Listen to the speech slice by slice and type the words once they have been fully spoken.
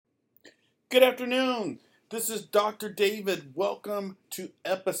Good afternoon. This is Dr. David. Welcome to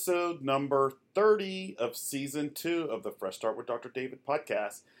episode number 30 of season 2 of the Fresh Start with Dr. David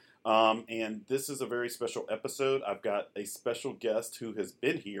podcast. And this is a very special episode. I've got a special guest who has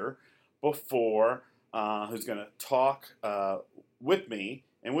been here before, who's going to talk with me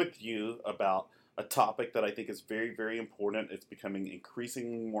and with you about a topic that I think is very, very important. It's becoming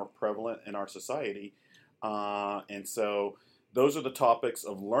increasingly more prevalent in our society. And so those are the topics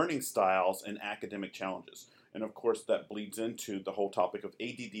of learning styles and academic challenges. And of course, that bleeds into the whole topic of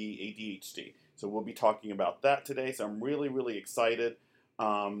ADD, ADHD. So we'll be talking about that today. So I'm really, really excited.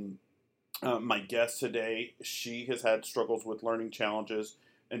 My guest today, she has had struggles with learning challenges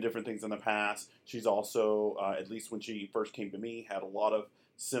and different things in the past. She's also, at least when she first came to me, had a lot of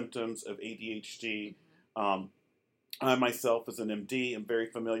symptoms of ADHD. I myself, as an MD, am very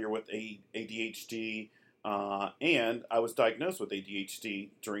familiar with ADHD. And I was diagnosed with ADHD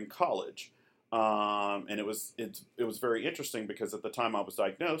during college, and it was very interesting because at the time I was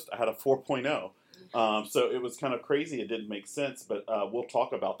diagnosed, I had a 4.0, so it was kind of crazy. It didn't make sense, but we'll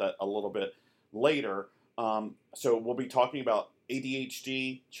talk about that a little bit later. So we'll be talking about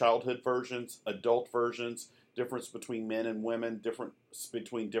ADHD, childhood versions, adult versions, difference between men and women, difference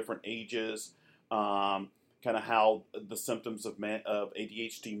between different ages, kind of how the symptoms of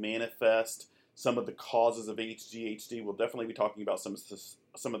ADHD manifest. Some of the causes of ADHD. We'll definitely be talking about some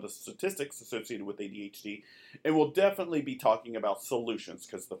of the statistics associated with ADHD. And we'll definitely be talking about solutions,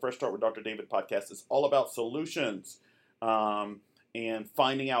 because the Fresh Start with Dr. David podcast is all about solutions, and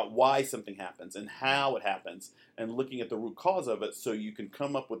finding out why something happens and how it happens and looking at the root cause of it so you can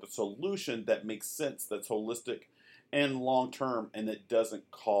come up with a solution that makes sense, that's holistic and long-term, and that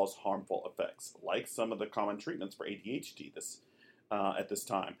doesn't cause harmful effects, like some of the common treatments for ADHD at this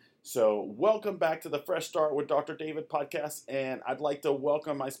time. So welcome back to the Fresh Start with Dr. David podcast, and I'd like to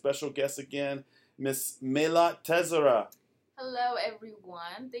welcome my special guest again, Miss Melat Tezera. Hello,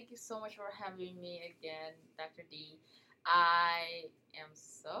 everyone. Thank you so much for having me again, Dr. D. I am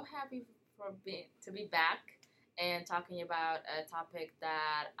so happy to be back and talking about a topic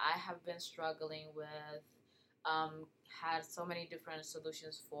that I have been struggling with. Had so many different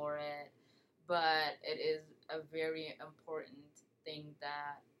solutions for it, but it is a very important thing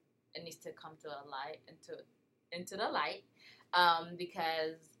that it needs to come to a light into the light,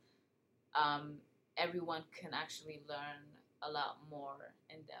 because everyone can actually learn a lot more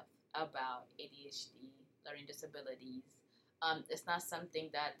in depth about ADHD, learning disabilities. It's not something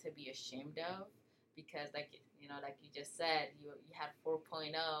that to be ashamed of, because like you just said, you had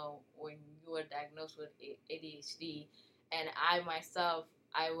 4.0 when you were diagnosed with ADHD, and I myself,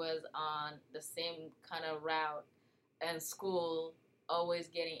 I was on the same kind of route in school, always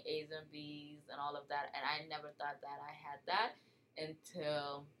getting A's and B's and all of that, and I never thought that I had that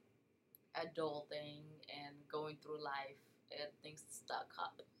until adulting and going through life, and things stuck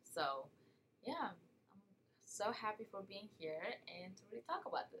up. So, yeah, I'm so happy for being here and to really talk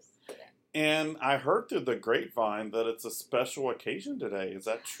about this today. And I heard through the grapevine that it's a special occasion today. Is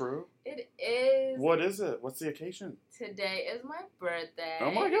that true? It is. What is it? What's the occasion? Today is my birthday.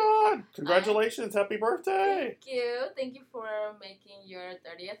 Oh my God! Congratulations! Happy birthday! Thank you. Thank you for making your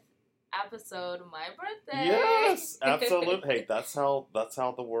 30th episode my birthday. Yes, absolutely. Hey, that's how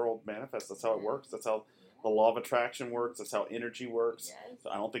the world manifests. That's how it works. That's how the law of attraction works. That's how energy works. Yes. So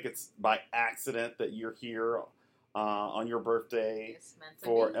I don't think it's by accident that you're here on your birthday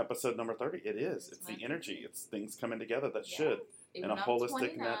for episode number 30. It is. It's the energy. It's things coming together that should. Even in a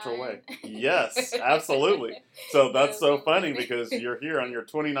holistic, 29. natural way. Yes, absolutely. So that's so funny because you're here on your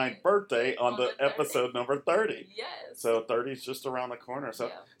 29th birthday on the episode number 30. Yes. So 30 is just around the corner.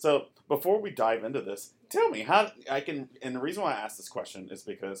 So before we dive into this, tell me how I can, and the reason why I asked this question is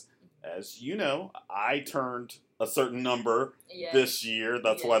because, as you know, I turned a certain number this year.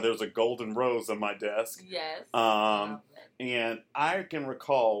 That's why there's a golden rose on my desk. Yes. And I can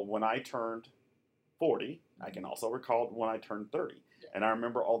recall when I turned 40. I can also recall when I turned 30. Yeah. And I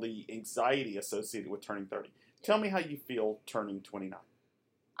remember all the anxiety associated with turning 30. Yeah. Tell me how you feel turning 29.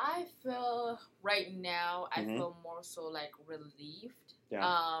 I feel right now, I feel more so like relieved.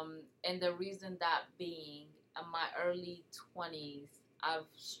 Yeah. And the reason that being, in my early 20s, I've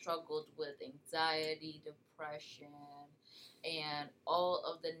struggled with anxiety, depression, and all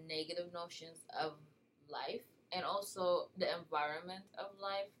of the negative notions of life, and also the environment of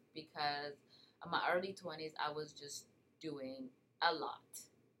life, because in my early 20s, I was just doing a lot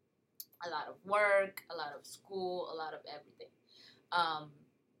of work, a lot of school, a lot of everything.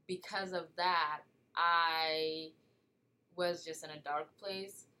 Because of that, I was just in a dark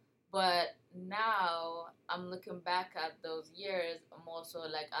place. But now I'm looking back at those years more so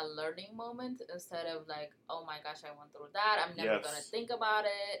like a learning moment instead of like, oh my gosh, I went through that. I'm never gonna Yes. think about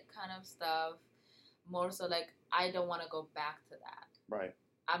it kind of stuff. More so like I don't want to go back to that. Right.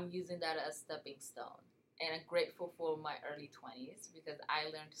 I'm using that as a stepping stone. And I'm grateful for my early 20s because I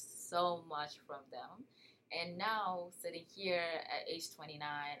learned so much from them. And now, sitting here at age 29,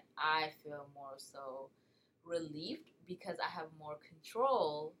 I feel more so relieved because I have more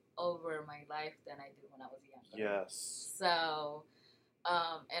control over my life than I did when I was younger. Yes. So,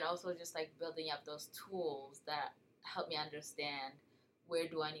 and also just like building up those tools that help me understand where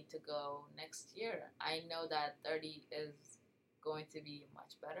do I need to go next year. I know that 30 is going to be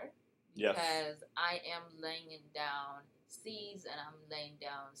much better Yes. because I am laying down seeds and I'm laying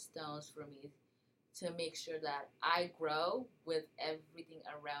down stones for me to make sure that I grow with everything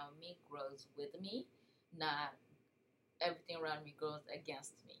around me grows with me, not everything around me grows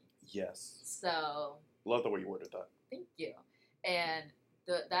against me. Yes. So, Love the way you worded that. thank you. And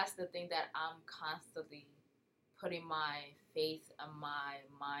that's the thing that I'm constantly putting my faith and my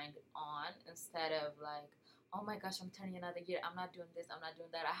mind on instead of like, oh my gosh, I'm turning another year. I'm not doing this. I'm not doing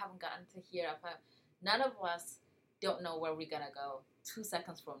that. I haven't gotten to here. None of us don't know where we're going to go 2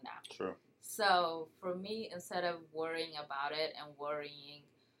 seconds from now. True. So for me, instead of worrying about it and worrying,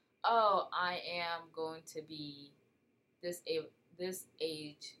 oh, I am going to be this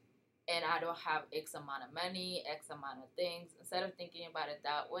age and I don't have X amount of money, X amount of things. Instead of thinking about it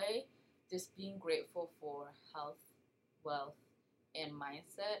that way, just being grateful for health, wealth, and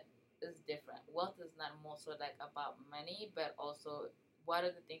mindset is different. Wealth is not more so like about money, but also what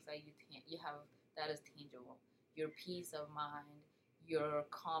are the things that you have that is tangible. Your peace of mind, your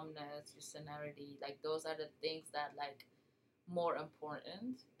calmness, your serenity, like those are the things that like more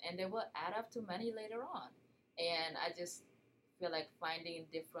important, and they will add up to money later on. And I just feel like finding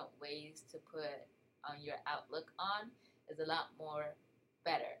different ways to put on your outlook on is a lot more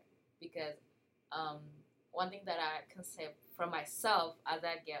better because um, one thing that I can say for myself as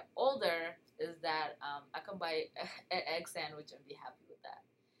I get older is that I can buy an egg sandwich and be happy with that.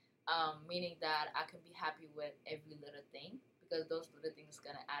 Meaning that I can be happy with every little thing because those little things are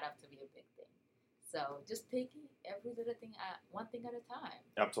gonna add up to be a big thing. So just taking every little thing one thing at a time.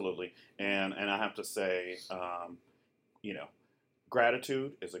 Absolutely. And I have to say, you know,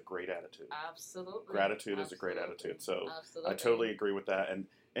 gratitude is a great attitude. Absolutely. Gratitude is a great attitude. So Absolutely. I totally agree with that.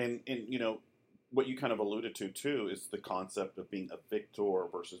 And you know, what you kind of alluded to too is the concept of being a victor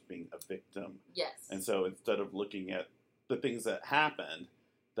versus being a victim. Yes. And so instead of looking at the things that happened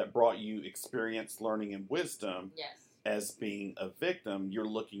that brought you experience, learning, and wisdom, yes, as being a victim, you're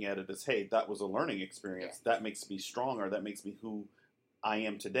looking at it as, hey, that was a learning experience. Yes. That makes me stronger. That makes me who I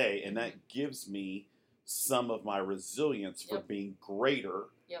am today. And that gives me some of my resilience for Yep. being greater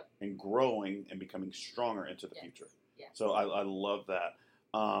Yep. and growing and becoming stronger into the Yes. future. Yes. So I love that.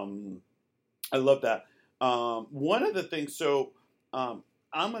 I love that. One of the things, so I'm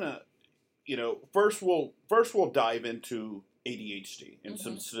gonna, first we'll dive into ADHD and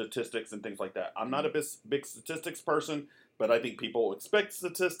some statistics and things like that. I'm not a big statistics person, but I think people expect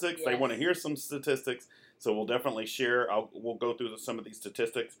statistics. Yes. They want to hear some statistics, so we'll definitely share. We'll go through some of these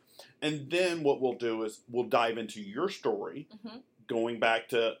statistics, and then what we'll do is we'll dive into your story, going back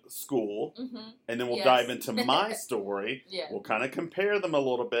to school, and then we'll Yes. dive into my story. Yeah. We'll kind of compare them a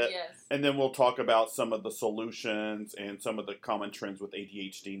little bit, Yes. and then we'll talk about some of the solutions and some of the common trends with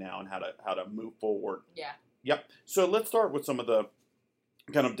ADHD now and how to move forward. Yeah. Yep. So let's start with some of the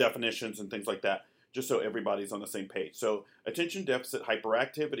kind of definitions and things like that, just so everybody's on the same page. So attention deficit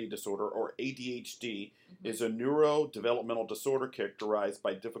hyperactivity disorder, or ADHD, is a neurodevelopmental disorder characterized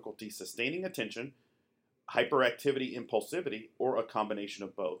by difficulty sustaining attention, hyperactivity, impulsivity, or a combination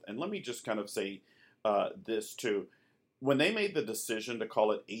of both. And let me just kind of say this too. When they made the decision to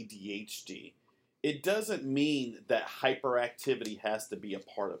call it ADHD, it doesn't mean that hyperactivity has to be a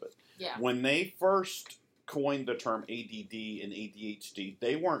part of it. Yeah. When they first coined the term ADD and ADHD,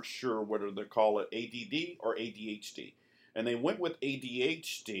 they weren't sure whether to call it ADD or ADHD. And they went with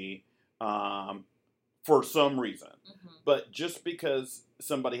ADHD for some reason. But just because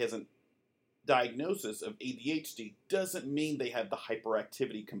somebody has a diagnosis of ADHD doesn't mean they have the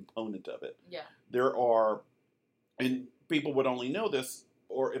hyperactivity component of it. Yeah. There are, and people would only know this,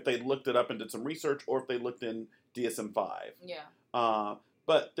 or if they looked it up and did some research, or if they looked in DSM-5. Yeah.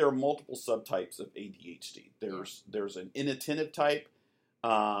 But there are multiple subtypes of ADHD. There's an inattentive type,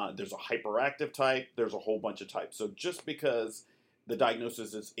 there's a hyperactive type, there's a whole bunch of types. So just because the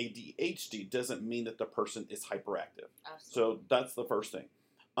diagnosis is ADHD doesn't mean that the person is hyperactive. Absolutely. So that's the first thing.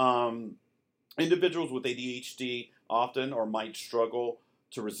 Individuals with ADHD often or might struggle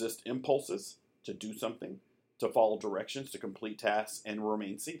to resist impulses, to do something, to follow directions, to complete tasks, and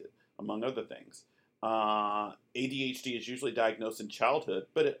remain seated, among other things. ADHD is usually diagnosed in childhood,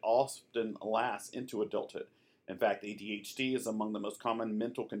 but it often lasts into adulthood. In fact, ADHD is among the most common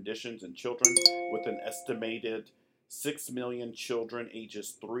mental conditions in children, with an estimated 6 million children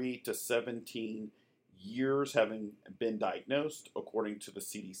ages 3 to 17 years having been diagnosed, according to the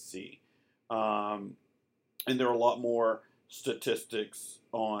CDC. And there are a lot more statistics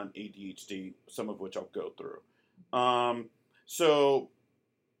on ADHD, some of which I'll go through. So,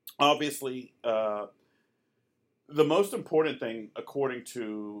 obviously, the most important thing, according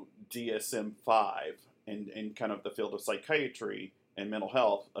to DSM-5 and kind of the field of psychiatry and mental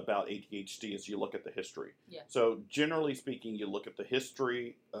health about ADHD, is you look at the history. Yeah. So, generally speaking, you look at the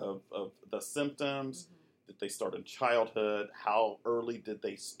history of the symptoms. Did they start in childhood? How early did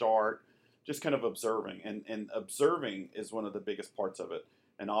they start? Just kind of observing. And observing is one of the biggest parts of it.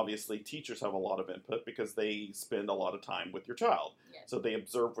 And obviously, teachers have a lot of input because they spend a lot of time with your child. Yes. So they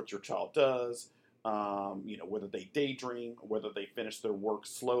observe what your child does, whether they daydream, whether they finish their work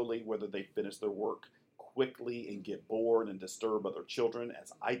slowly, whether they finish their work quickly and get bored and disturb other children,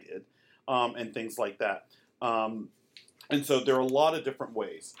 as I did, and things like that. And so there are a lot of different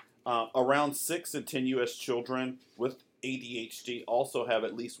ways. Around 6 in 10 U.S. children with ADHD also have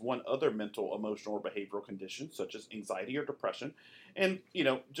at least one other mental, emotional, or behavioral condition, such as anxiety or depression. And,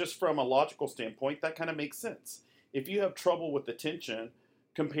 just from a logical standpoint, that kind of makes sense. If you have trouble with attention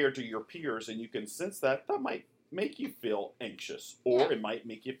compared to your peers and you can sense that, that might make you feel anxious, or it might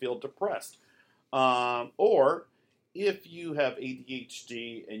make you feel depressed. Or if you have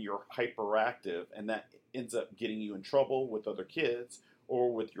ADHD and you're hyperactive and that ends up getting you in trouble with other kids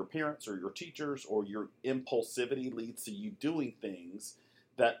or with your parents or your teachers, or your impulsivity leads to you doing things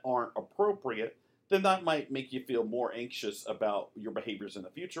that aren't appropriate, then that might make you feel more anxious about your behaviors in the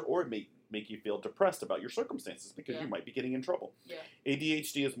future, or it may make you feel depressed about your circumstances because you might be getting in trouble. Yeah.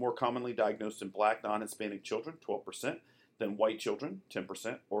 ADHD is more commonly diagnosed in Black non-Hispanic children, 12%, than white children,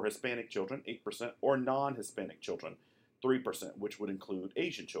 10%, or Hispanic children, 8%, or non-Hispanic children, 3%, which would include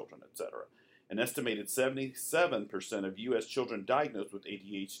Asian children, etc. An estimated 77% of U.S. children diagnosed with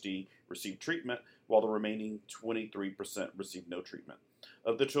ADHD receive treatment, while the remaining 23% receive no treatment.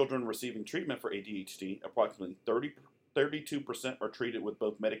 Of the children receiving treatment for ADHD, approximately 32% are treated with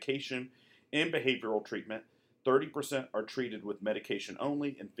both medication and behavioral treatment, 30% are treated with medication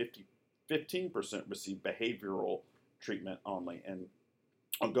only, and 15% receive behavioral treatment only. And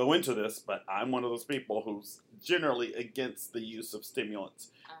I'll go into this, but I'm one of those people who's generally against the use of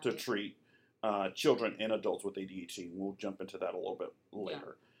stimulants to treat children and adults with ADHD. We'll jump into that a little bit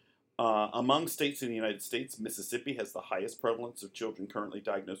later. Among states in the United States, Mississippi has the highest prevalence of children currently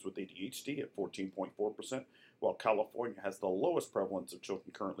diagnosed with ADHD at 14.4%, while California has the lowest prevalence of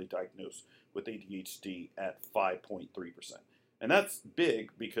children currently diagnosed with ADHD at 5.3%. And that's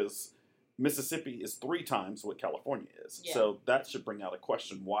big because Mississippi is 3 times what California is. Yeah. So that should bring out a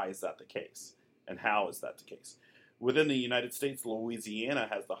question, why is that the case? And how is that the case? Within the United States, Louisiana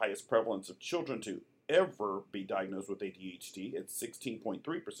has the highest prevalence of children to ever be diagnosed with ADHD at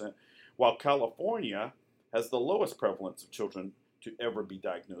 16.3%, while California has the lowest prevalence of children to ever be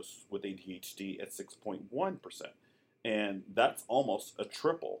diagnosed with ADHD at 6.1%. And that's almost a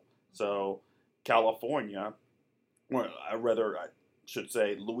triple. So California, or I should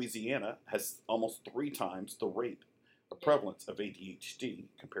say Louisiana, has almost 3 times the rate of prevalence of ADHD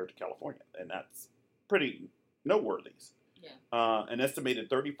compared to California. And that's pretty noteworthy. An estimated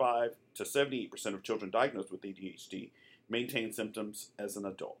 35 to 78% of children diagnosed with ADHD maintain symptoms as an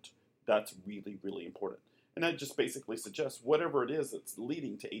adult. That's really, really important. And that just basically suggests whatever it is that's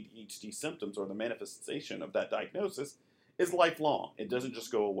leading to ADHD symptoms or the manifestation of that diagnosis is lifelong. It doesn't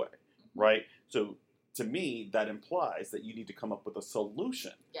just go away, right? So to me, that implies that you need to come up with a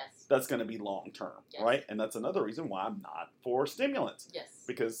solution that's going to be long-term, right? And that's another reason why I'm not for stimulants.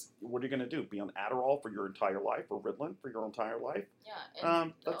 Because what are you going to do? Be on Adderall for your entire life or Ritalin for your entire life?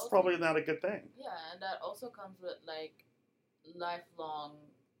 And that's probably not a good thing. Yeah, and that also comes with, lifelong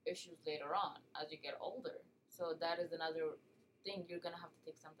issues later on as you get older. So that is another thing. You're going to have to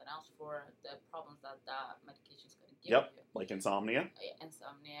take something else for the problems that medication is going to give you. Like insomnia.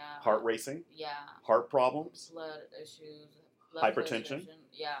 Insomnia. Heart racing. Yeah. Heart problems. Blood issues. Blood hypertension.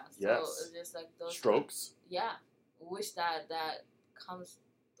 Yeah. So yes. it's just like those. Strokes. Wish that comes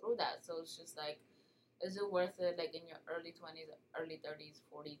through that. So it's just like, is it worth it, in your early 20s, early 30s,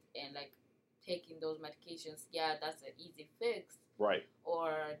 40s, and, taking those medications? Yeah, that's an easy fix. Right. Or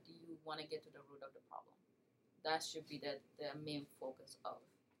do you want to get to the root of the problem? That should be the main focus of,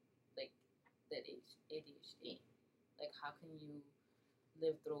 the ADHD. How can you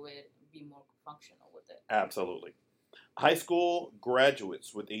live through it, be more functional with it. Absolutely. High school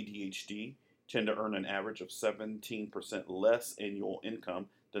graduates with ADHD tend to earn an average of 17% less annual income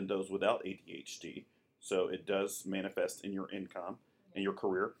than those without ADHD. So it does manifest in your income and your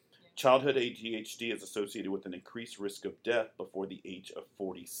career. Yeah. Childhood ADHD is associated with an increased risk of death before the age of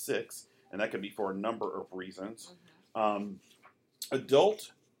 46, and that can be for a number of reasons.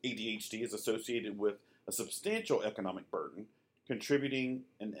 Adult ADHD is associated with a substantial economic burden, contributing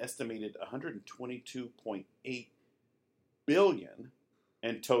an estimated 122.8 billion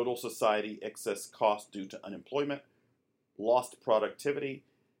in total society excess costs due to unemployment, lost productivity,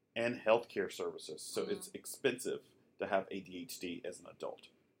 and healthcare services. So it's expensive to have ADHD as an adult.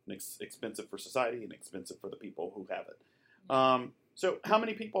 And it's expensive for society and expensive for the people who have it. So how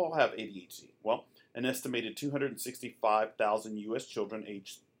many people have ADHD? Well, an estimated 265,000 U.S. children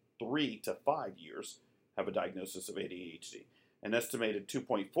aged 3 to 5 years have a diagnosis of ADHD. An estimated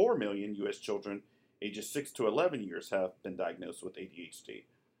 2.4 million U.S. children ages 6 to 11 years have been diagnosed with ADHD.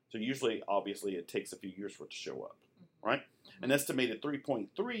 So usually, obviously, it takes a few years for it to show up, right? An estimated 3.3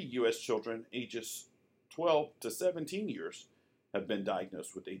 U.S. children ages 12 to 17 years have been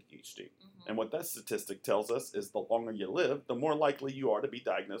diagnosed with ADHD. And what that statistic tells us is the longer you live, the more likely you are to be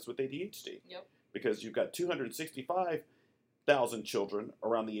diagnosed with ADHD. Yep. Because you've got 265,000 children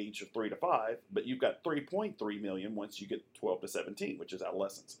around the age of 3 to 5, but you've got 3.3 million once you get 12 to 17, which is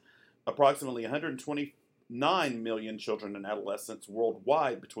adolescence. Approximately 129 million children and adolescents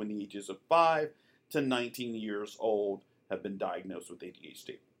worldwide between the ages of 5 to 19 years old have been diagnosed with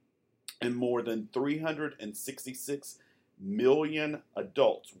ADHD. And more than 366 million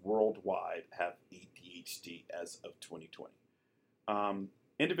adults worldwide have ADHD as of 2020.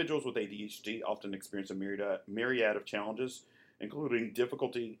 Individuals with ADHD often experience a myriad of challenges, including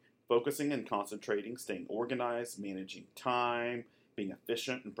difficulty focusing and concentrating, staying organized, managing time, being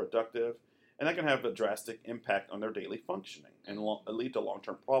efficient and productive, and that can have a drastic impact on their daily functioning and lead to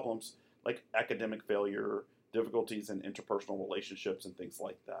long-term problems like academic failure, difficulties in interpersonal relationships, and things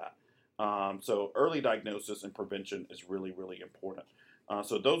like that. So early diagnosis and prevention is really, really important.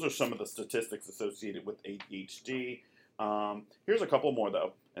 So those are some of the statistics associated with ADHD. Here's a couple more,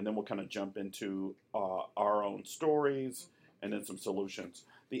 though, and then we'll kind of jump into our own stories and then some solutions.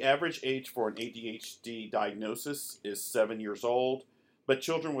 The average age for an ADHD diagnosis is 7 years old, but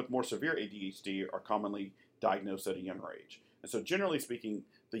children with more severe ADHD are commonly diagnosed at a younger age. And so generally speaking,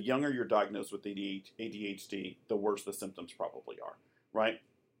 the younger you're diagnosed with ADHD, the worse the symptoms probably are, right?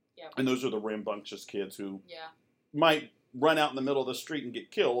 Yeah. And those are the rambunctious kids who might run out in the middle of the street and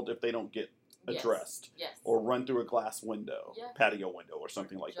get killed if they don't get addressed. Yes. Or run through a glass window, patio window, or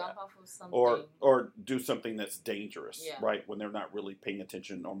something like jump that. Off of something. Or do something that's dangerous, right, when they're not really paying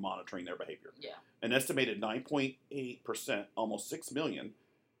attention or monitoring their behavior. Yeah. An estimated 9.8%, almost 6 million,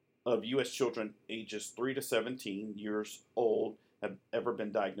 of U.S. children ages 3 to 17 years old have ever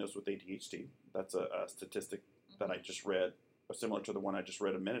been diagnosed with ADHD. That's a statistic that I just read, similar to the one I just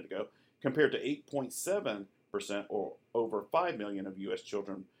read a minute ago, compared to 8.7% or over 5 million of U.S.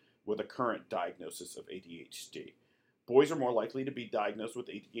 children with a current diagnosis of ADHD. Boys are more likely to be diagnosed with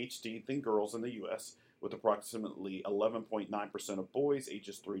ADHD than girls in the U.S., with approximately 11.9% of boys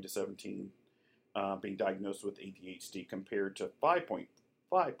ages 3 to 17 being diagnosed with ADHD compared to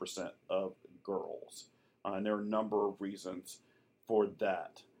 5.5% of girls. And there are a number of reasons for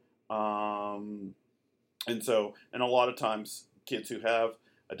that. And a lot of times, kids who have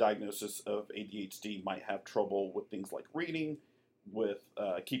a diagnosis of ADHD might have trouble with things like reading, with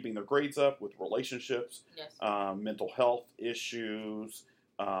keeping their grades up, with relationships, mental health issues,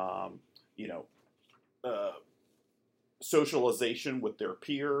 socialization with their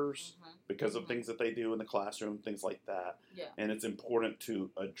peers because of things that they do in the classroom, things like that. Yeah. And it's important to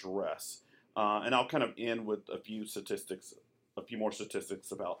address. And I'll kind of end with a few more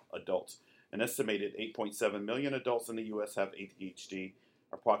statistics about adults. An estimated 8.7 million adults in the U.S. have ADHD.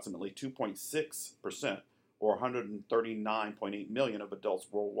 Approximately 2.6%, or 139.8 million of adults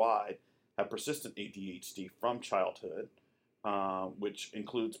worldwide, have persistent ADHD from childhood, which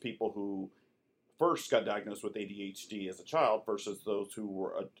includes people who first got diagnosed with ADHD as a child versus those who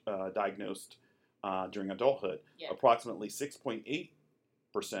were diagnosed during adulthood. Yeah. Approximately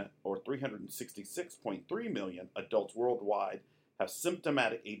 6.8%, or 366.3 million adults worldwide, have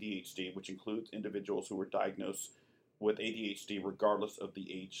symptomatic ADHD, which includes individuals who were diagnosed with ADHD regardless of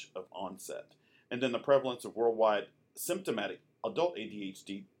the age of onset. And then the prevalence of worldwide symptomatic adult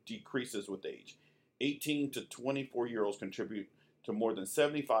ADHD decreases with age. 18 to 24-year-olds contribute to more than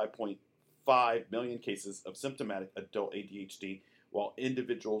 75.5 million cases of symptomatic adult ADHD, while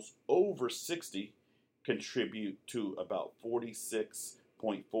individuals over 60 contribute to about 46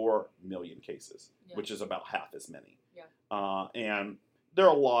 1.4 million cases, Yeah. which is about half as many. Yeah. And there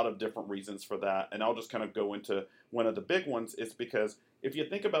are a lot of different reasons for that. And I'll just kind of go into one of the big ones. Is because if you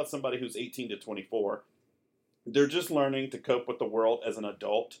think about somebody who's 18 to 24, they're just learning to cope with the world as an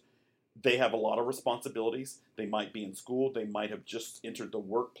adult. They have a lot of responsibilities. They might be in school. They might have just entered the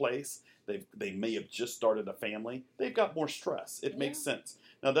workplace. They may have just started a family. They've got more stress. It makes sense.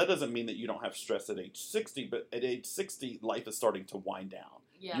 Now, that doesn't mean that you don't have stress at age 60, but at age 60, life is starting to wind down.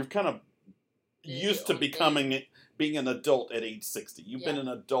 Yeah. You've kind of used to being an adult at age 60. You've been an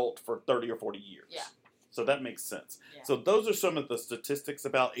adult for 30 or 40 years. Yeah. So that makes sense. Yeah. So those are some of the statistics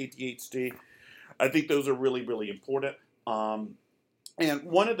about ADHD. I think those are really, really important. And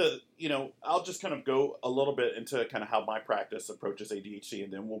one of the, I'll just kind of go a little bit into kind of how my practice approaches ADHD,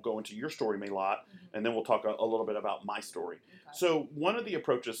 and then we'll go into your story, Melat, and then we'll talk a little bit about my story. Okay. So one of the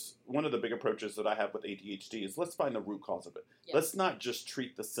big approaches that I have with ADHD is let's find the root cause of it. Yes. Let's not just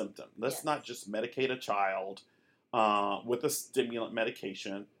treat the symptom. Let's not just medicate a child with a stimulant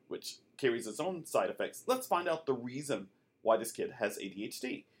medication, which carries its own side effects. Let's find out the reason why this kid has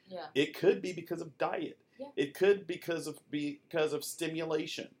ADHD. Yeah. It could be because of diet. Yeah. It could be because of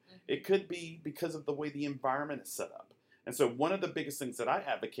stimulation. It could be because of the way the environment is set up. And so one of the biggest things that I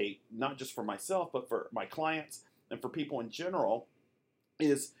advocate, not just for myself, but for my clients and for people in general,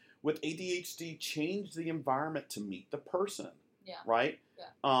 is with ADHD, change the environment to meet the person. Yeah. Right?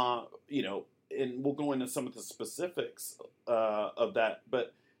 Yeah. And we'll go into some of the specifics of that,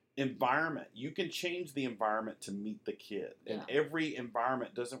 but environment, you can change the environment to meet the kid. And every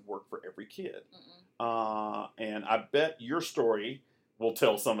environment doesn't work for every kid. And I bet your story will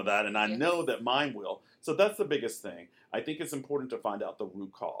tell some of that, and I know that mine will. So that's the biggest thing. I think it's important to find out the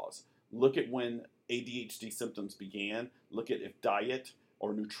root cause. Look at when ADHD symptoms began. Look at if diet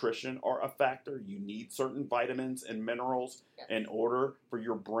or nutrition are a factor. You need certain vitamins and minerals in order for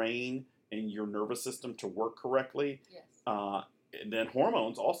your brain and your nervous system to work correctly. Yes. And then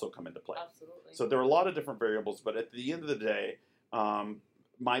hormones also come into play. Absolutely. So there are a lot of different variables, but at the end of the day,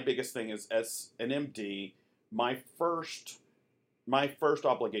 my biggest thing is, as an MD, my first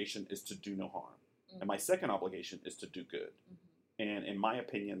obligation is to do no harm, and my second obligation is to do good. And in my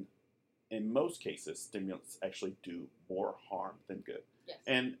opinion, in most cases, stimulants actually do more harm than good. Yes.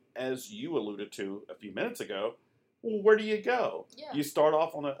 And as you alluded to a few minutes ago, well, where do you go? Yeah. You start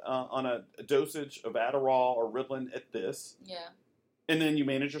off on a dosage of Adderall or Ritalin at this, and then you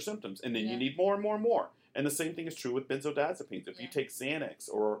manage your symptoms, and then you need more and more and more. And the same thing is true with benzodiazepines. If you take Xanax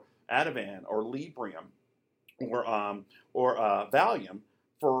or Ativan or Librium or Valium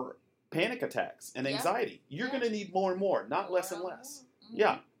for panic attacks and anxiety, you're going to need more and more, not less and less.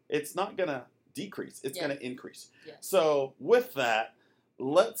 Yeah, it's not going to decrease. It's going to increase. Yes. So with that,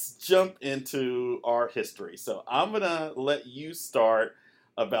 let's jump into our history. So I'm going to let you start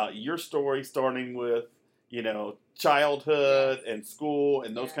about your story, starting with, childhood and school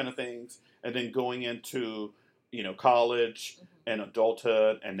and those kind of things, and then going into, college and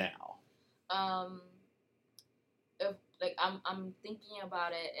adulthood and now. If I'm thinking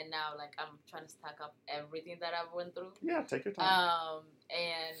about it, and now I'm trying to stack up everything that I've went through. Yeah, take your time.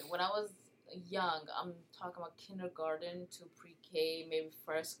 And when I was young, I'm talking about kindergarten to pre-K, maybe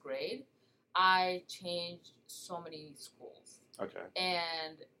first grade, I changed so many schools. Okay.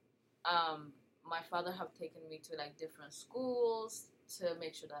 And my father have taken me to different schools to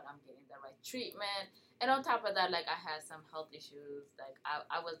make sure that I'm getting the right treatment. And on top of that, I had some health issues.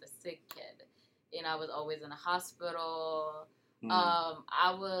 I was a sick kid. I was always in the hospital.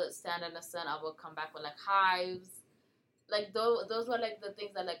 I would stand in the sun. I would come back with hives. Those were the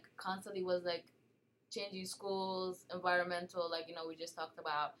things that constantly was changing schools, environmental, we just talked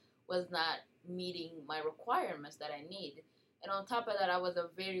about, was not meeting my requirements that I need. And on top of that, I was a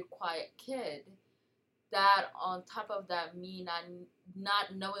very quiet kid. That on top of that, me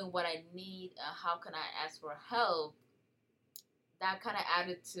not knowing what I need and how can I ask for help, that kind of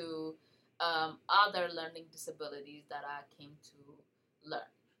added to other learning disabilities that I came to learn.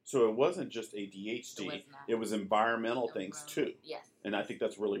 So it wasn't just ADHD, it was environmental things too. Yes. And I think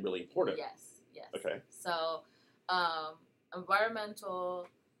that's really, really important. Yes. Okay. So environmental,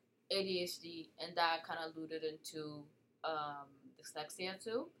 ADHD, and that kind of alluded into dyslexia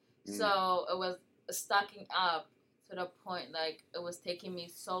too. So it was stacking up to the point it was taking me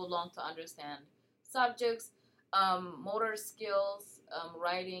so long to understand subjects. Motor skills,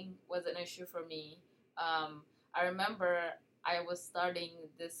 writing was an issue for me. I remember I was starting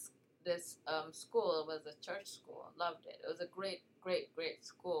this school. It was a church school. Loved it. It was a great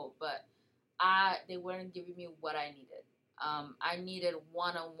school, but they weren't giving me what I needed. I needed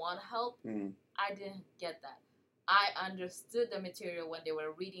one-on-one help. I didn't get that. I understood the material when they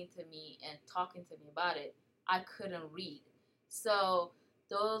were reading to me and talking to me about it. I couldn't read. So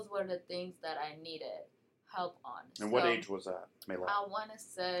those were the things that I needed help on. And what age was that, Melat? I want to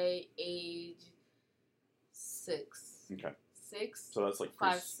say age 6. Okay. 6. So that's like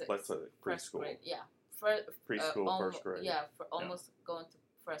 5, 6. Let's say First preschool. grade, yeah. Preschool, first grade. Yeah, for almost going to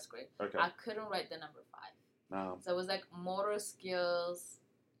first grade. Okay. I couldn't write the number 5. No. So it was like motor skills,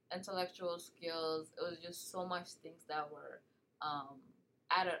 intellectual skills. It was just so much things that were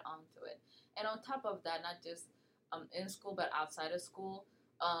added onto it. And on top of that, not just in school but outside of school,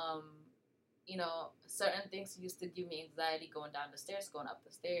 certain things used to give me anxiety going down the stairs, going up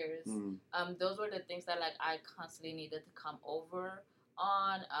the stairs. Those were the things that like I constantly needed to come over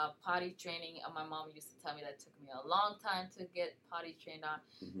on. Potty training. My mom used to tell me that it took me a long time to get potty trained on.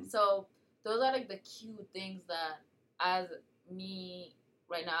 Mm-hmm. So those are like the cute things that as me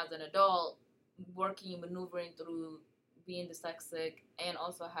right now as an adult, working, maneuvering through being dyslexic and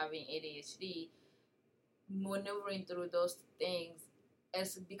also having ADHD, maneuvering through those things,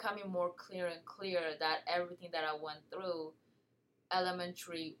 it's becoming more clear and clear that everything that I went through,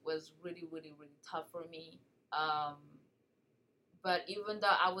 elementary was really, really, really tough for me. But even though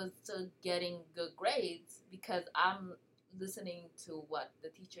I was still getting good grades because I'm listening to what the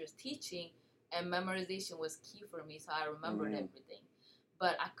teacher is teaching, and memorization was key for me, so I remembered everything.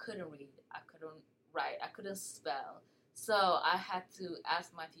 But I couldn't read, I couldn't write, I couldn't spell. So I had to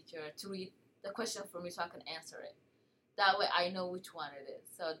ask my teacher to read the question for me so I can answer it. That way I know which one it is.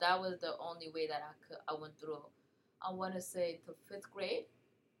 So that was the only way that I went through. I want to say to 5th grade.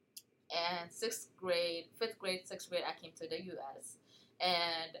 And 5th grade, 6th grade, I came to the U.S.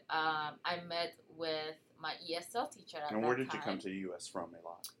 And I met with my ESL teacher at that time. And where did you come to the U.S. from,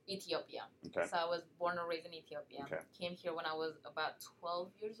 Melat? Ethiopia. Okay. So I was born and raised in Ethiopia. Okay. Came here when I was about 12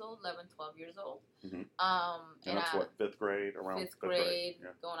 years old, 11, 12 years old. Mm-hmm. And that's what, 5th grade? Around 5th grade, yeah.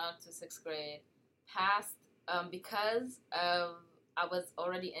 Going out to 6th grade. Passed because I was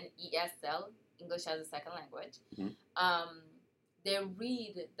already in ESL, English as a Second Language. Mm-hmm. They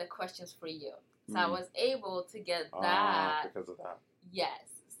read the questions for you. So I was able to get that. Because of that.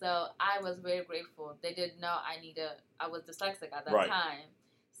 Yes. So I was very grateful. They didn't know I was dyslexic at that time.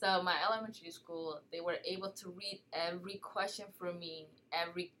 So my elementary school, they were able to read every question for me,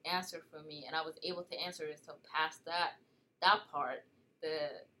 every answer for me, and I was able to answer it. So past that part,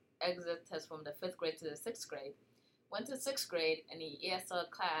 the exit test from the 5th grade to the 6th grade. Went to 6th grade in the ESL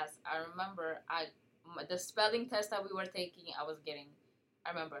class. I remember the spelling test that we were taking, I was getting, I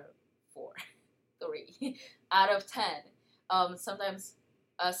remember, 4, 3 out of 10. Sometimes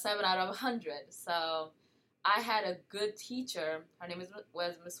 7 out of 100. So I had a good teacher. Her name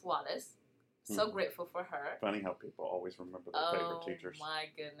was Miss Wallace. So grateful for her. Funny how people always remember their favorite teachers. Oh my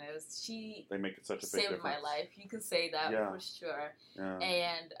goodness. They make it such a big saved difference. my life. You can say that for sure. Yeah.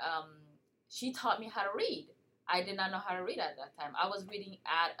 And she taught me how to read. I did not know how to read at that time. I was reading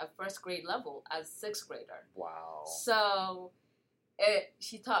at a 1st grade level as 6th grader. Wow. So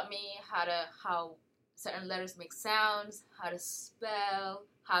she taught me how certain letters make sounds, how to spell,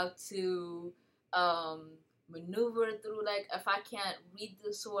 how to maneuver through, like, if I can't read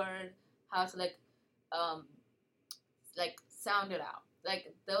this word, how to like sound it out.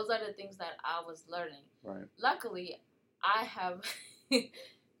 Like, those are the things that I was learning. Right. Luckily, I have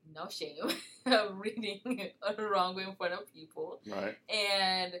no shame of reading the wrong way in front of people. Right.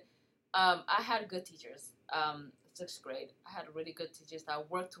 And I had good teachers. 6th grade, I had really good teachers that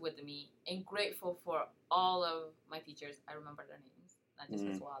worked with me, and grateful for all of my teachers. I remember their names, not just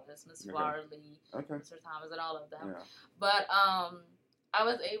Miss Wallace, Miss Farley, Mr. Thomas, and all of them. Yeah. But I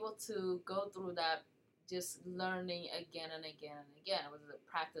was able to go through that, just learning again and again and again. It was a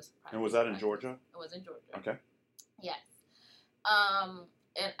practice. And was that in Georgia? It was in Georgia. Okay. Yes.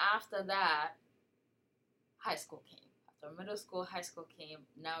 And after that, high school came. After middle school, high school came.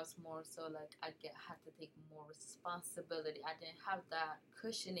 Now it's more so like I had to take more responsibility. I didn't have that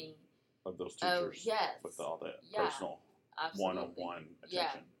cushioning of those teachers. Yes. With all the personal one-on-one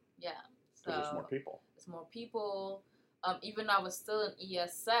attention. Yeah. So there's more people. There's more people. Even though I was still in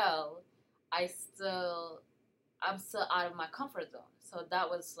ESL, I'm still out of my comfort zone. So that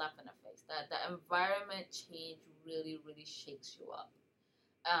was a slap in the face. That the environment change really, really shakes you up.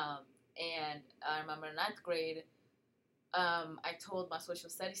 And I remember in 9th grade, I told my social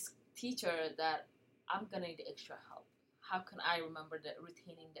studies teacher that I'm going to need extra help. How can I remember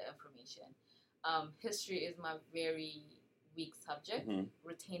retaining the information? History is my very weak subject,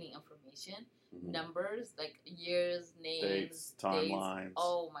 retaining information, numbers, like years, names, dates, timelines.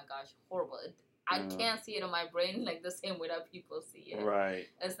 Oh my gosh, horrible. I can't see it in my brain like the same way that people see it. Right.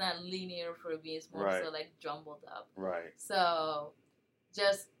 It's not linear for me. It's more so like jumbled up. Right. So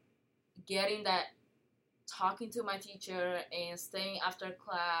just getting that, talking to my teacher and staying after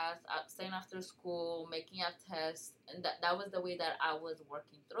class, staying after school, making up tests, and that was the way that I was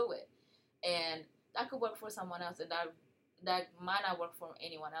working through it. And that could work for someone else, and that might not work for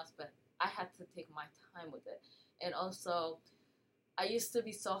anyone else, but I had to take my time with it. And also, I used to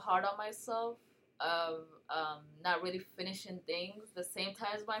be so hard on myself of not really finishing things the same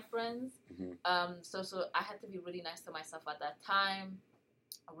time as my friends. Mm-hmm. So I had to be really nice to myself at that time.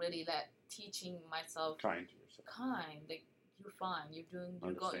 Really, teaching myself kind to yourself. Like, you're fine.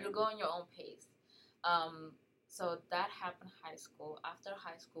 You're going your own pace. So that happened in high school. After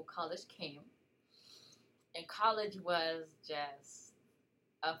high school, college came, and college was just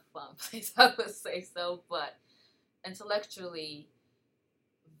a fun place, I would say so, but intellectually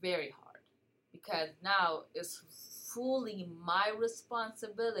very hard, because now it's fully my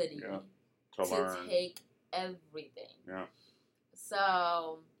responsibility to take everything. Yeah.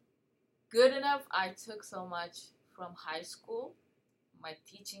 So, good enough, I took so much from high school. My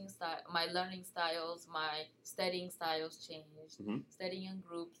teaching style, my learning styles, my studying styles changed. Mm-hmm. Studying in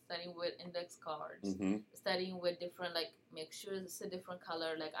groups, studying with index cards, mm-hmm. studying with different, make sure it's a different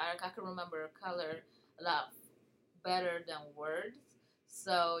color. Like, I can remember a color a lot better than words.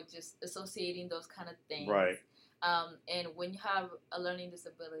 So, just associating those kind of things. Right. And when you have a learning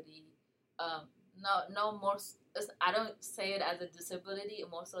disability, no more. I don't say it as a disability,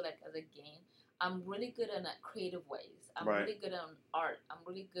 more so like as a gain. I'm really good in creative ways. I'm really good on art. I'm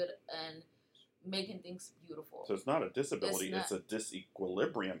really good in making things beautiful. So it's not a disability; it's a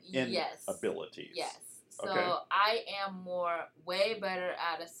disequilibrium in abilities. Yes. So I am way better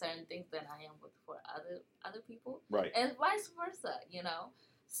at certain things than I am for other people. Right. And vice versa,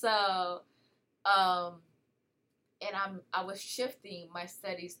 So, and I was shifting my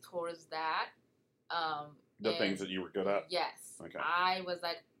studies towards that. The things that you were good at? Yes. Okay. I was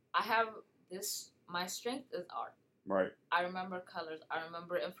like, I have this, my strength is art. Right. I remember colors. I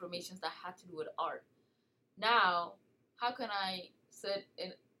remember information that had to do with art. Now, how can I sit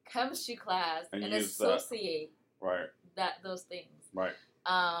in chemistry class and associate those things? Right.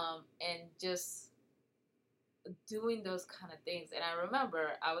 And just doing those kind of things. And I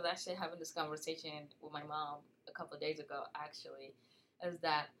remember I was actually having this conversation with my mom a couple of days ago, actually, is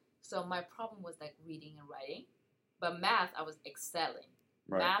that, so my problem was like reading and writing, but math, I was excelling.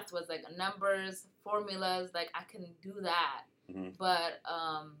 Right. Math was like numbers, formulas, like I can do that. Mm-hmm. But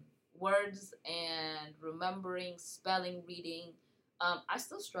words and remembering, spelling, reading, I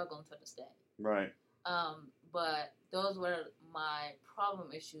still struggle to this day. Right. But those were my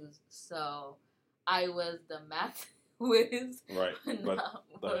problem issues. So I was the math whiz. Right.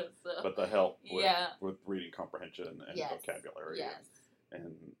 But the help with reading comprehension and vocabulary. Yes.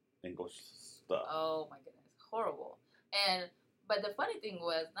 And English stuff. Oh my goodness, horrible. But the funny thing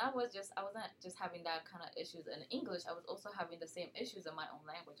was, I wasn't just having that kind of issues in English. I was also having the same issues in my own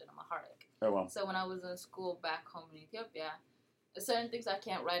language, in Amharic. Oh wow. So when I was in school back home in Ethiopia, certain things I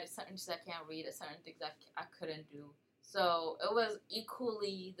can't write, certain things I can't read, certain things I couldn't do. So it was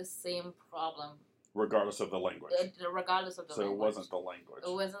equally the same problem. Regardless of the language. Regardless of the language. So it wasn't the language.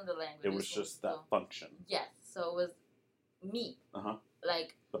 It wasn't the language. It was just that function. Yes. So it was me. Uh-huh.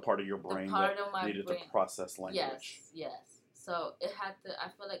 Like the part of your brain needed to process language. Yes. So it had to, I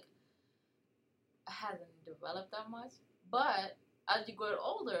feel like it hasn't developed that much. But as you grow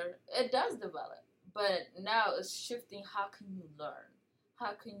older, it does develop. But now it's shifting. How can you learn?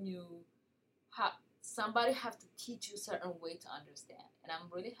 Somebody have to teach you a certain way to understand. And I'm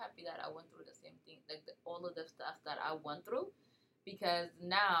really happy that I went through the same thing, like all of the stuff that I went through. Because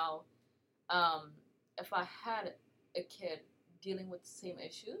now, if I had a kid dealing with the same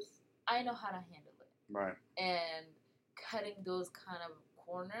issues, I know how to handle it. Right. And cutting those kind of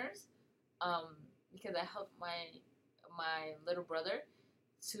corners, because I helped my little brother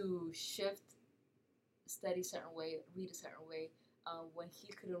to study a certain way, read a certain way. When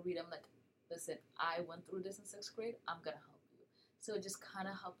he couldn't read, I'm like, listen, I went through this in 6th grade, I'm going to help you. So just kind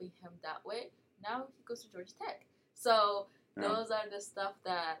of helping him that way. Now he goes to Georgia Tech. So those are the stuff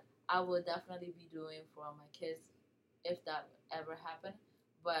that I will definitely be doing for my kids if that would ever happen.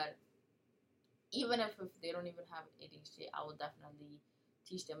 But even if they don't even have ADHD, I will definitely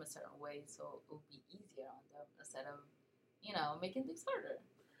teach them a certain way so it will be easier on them instead of, making things harder.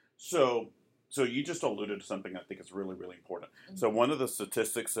 So you just alluded to something I think is really, really important. Mm-hmm. So one of the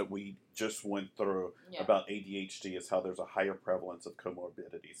statistics that we just went through about ADHD is how there's a higher prevalence of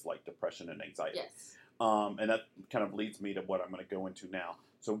comorbidities like depression and anxiety. Yes. And that kind of leads me to what I'm going to go into now.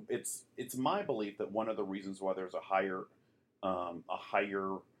 So it's my belief that one of the reasons why there's a higher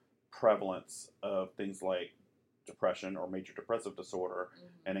prevalence of things like depression or major depressive disorder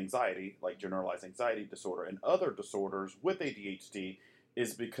and anxiety, like generalized anxiety disorder and other disorders with ADHD,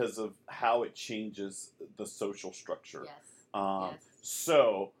 is because of how it changes the social structure. Yes. Yes.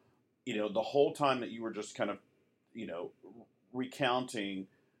 So, the whole time that you were just kind of, recounting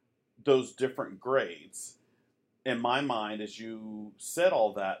those different grades, in my mind, as you said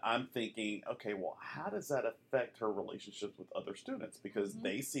all that, I'm thinking, okay, well, how does that affect her relationships with other students? Because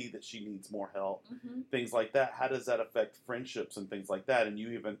they see that she needs more help, things like that. How does that affect friendships and things like that? And you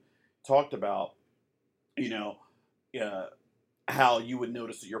even talked about, how you would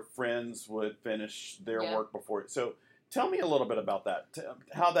notice that your friends would finish their work before. So tell me a little bit about that,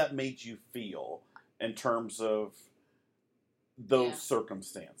 how that made you feel in terms of those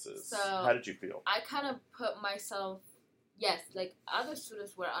circumstances. So how did you feel? I kind of put myself, like other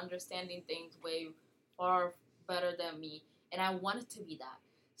students were understanding things way far better than me, and I wanted to be that.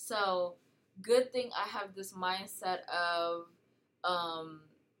 So good thing I have this mindset of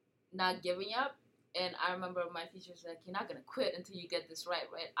not giving up. And I remember my teacher was like, you're not going to quit until you get this right?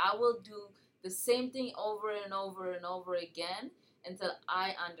 I will do the same thing over and over and over again until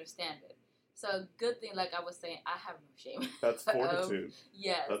I understand it. So good thing, like I was saying, I have no shame. That's fortitude.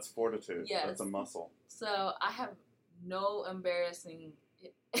 Yes. That's fortitude. Yes. That's a muscle. So I have no embarrassing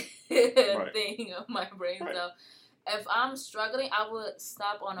thing on my brain. Right. So if I'm struggling, I would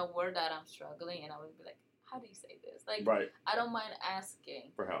stop on a word that I'm struggling, and I would be like, how do you say this? Like, I don't mind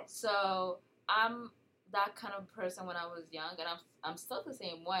asking for help. So I'm that kind of person when I was young, and I'm still the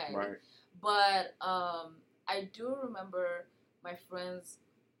same way. Right. But I do remember my friends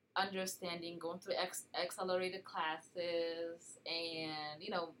understanding, going through accelerated classes, and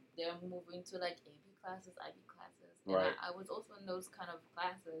they're moving to like AB classes, IB classes, and I was also in those kind of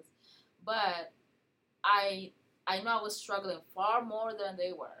classes. But I know I was struggling far more than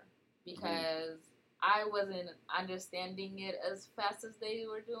they were, because I wasn't understanding it as fast as they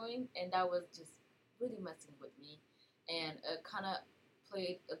were doing, and that was just really messing with me, and it kind of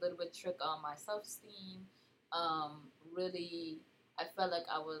played a little bit trick on my self-esteem. Really, I felt like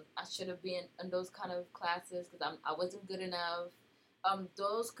I should have been in those kind of classes because I wasn't good enough.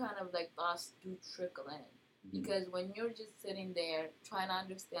 Those kind of like thoughts do trickle in, because when you're just sitting there trying to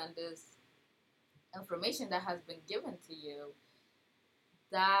understand this information that has been given to you,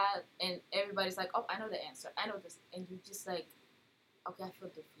 and everybody's like, oh, I know the answer, I know this, and you just like, okay, I feel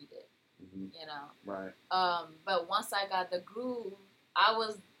defeated, Right. But once I got the groove, I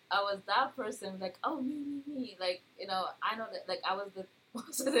was that person, like, oh, me, like, I know that, like, I was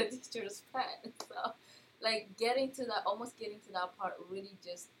most of the teacher's pet. So, like, almost getting to that part really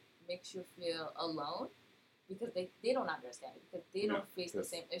just makes you feel alone, because they don't understand it, because they don't face the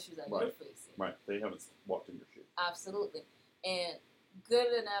same issues that you're facing. Right. They haven't walked in your shoes. Absolutely. And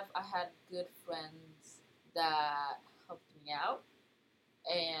good enough, I had good friends that helped me out,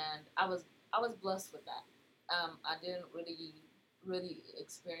 and I was blessed with that. I didn't really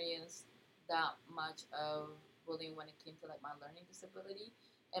experience that much of bullying when it came to like my learning disability,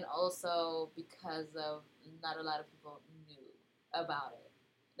 and also because of not a lot of people knew about it,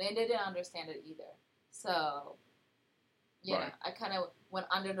 and they didn't understand it either. So I kind of went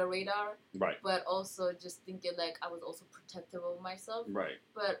under the radar, but also just thinking like I was also protective of myself,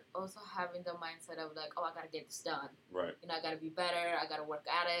 but also having the mindset of like, oh, I gotta get this done, I gotta be better, I gotta work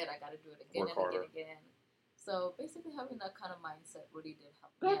at it, I gotta do it again and again. So basically having that kind of mindset really did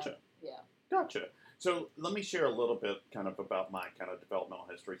help me. Gotcha. Yeah. Gotcha. So let me share a little bit kind of about my kind of developmental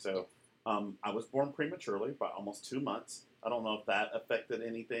history. So I was born prematurely by almost 2 months. I don't know if that affected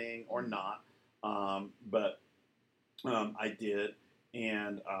anything or not, but I did.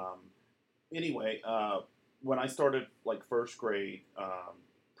 And anyway, when I started like first grade,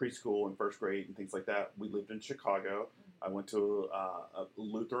 preschool and first grade and things like that, we lived in Chicago. I went to a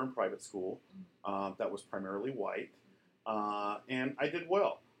Lutheran private school that was primarily white, and I did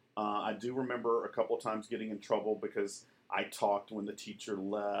well. I do remember a couple of times getting in trouble because I talked when the teacher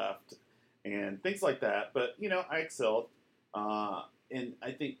left and things like that. But, I excelled. And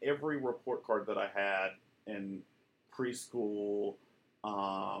I think every report card that I had in preschool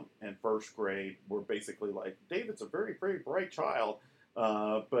and first grade were basically like, David's a very, very bright child,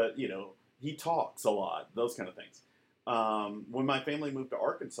 but, he talks a lot, those kind of things. When my family moved to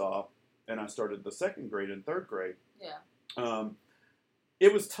Arkansas and I started the second grade and third grade,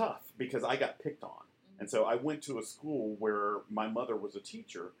 it was tough because I got picked on. And so I went to a school where my mother was a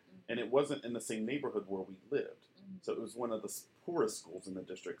teacher, and it wasn't in the same neighborhood where we lived. So it was one of the poorest schools in the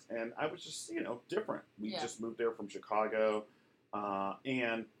district. And I was just, different. We just moved there from Chicago.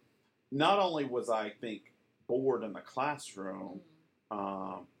 And not only was I think bored in the classroom,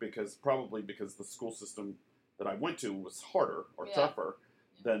 because the school system that I went to was harder or tougher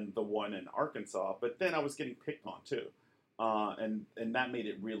than the one in Arkansas, but then I was getting picked on too, and that made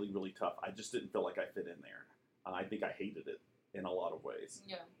it really, really tough. I just didn't feel like I fit in there. I think I hated it in a lot of ways.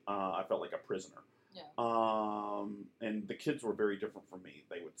 Yeah. I felt like a prisoner. Yeah. And the kids were very different from me.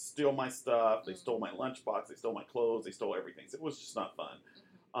 They would steal my stuff. They stole my lunchbox. They stole my clothes. They stole everything. So it was just not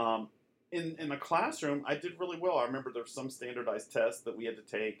fun. In the classroom, I did really well. I remember there were some standardized tests that we had to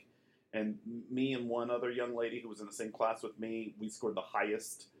take, and me and one other young lady who was in the same class with me, we scored the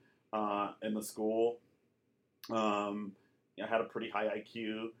highest in the school. I had a pretty high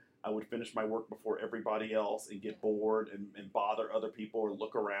IQ. I would finish my work before everybody else and get bored and bother other people or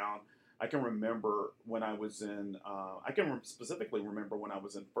look around. I can remember when I was in, specifically remember when I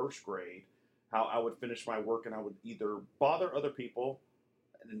was in first grade, how I would finish my work and I would either bother other people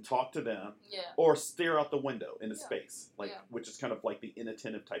and talk to them, or stare out the window into space, which is kind of like the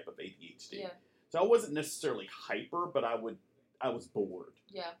inattentive type of ADHD. Yeah. So I wasn't necessarily hyper, but I was bored.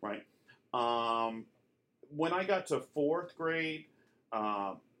 Yeah. Right. When I got to fourth grade,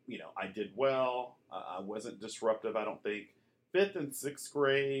 I did well. I wasn't disruptive, I don't think. Fifth and sixth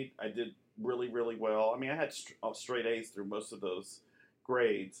grade, I did really, really well. I mean, I had straight A's through most of those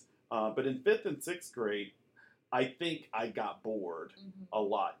grades. But in fifth and sixth grade, I think I got bored a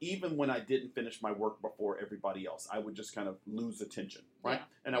lot. Even when I didn't finish my work before everybody else, I would just kind of lose attention, right?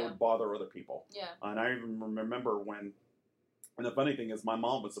 And I would bother other people. Yeah. And I even remember and the funny thing is my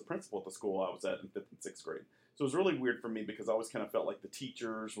mom was the principal at the school I was at in fifth and sixth grade. So it was really weird for me because I always kind of felt like the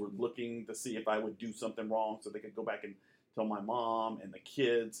teachers were looking to see if I would do something wrong so they could go back and tell my mom, and the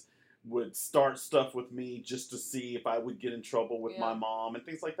kids would start stuff with me just to see if I would get in trouble with my mom and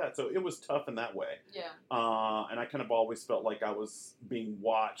things like that. So it was tough in that way. Yeah. And I kind of always felt like I was being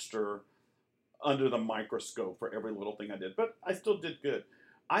watched or under the microscope for every little thing I did. But I still did good.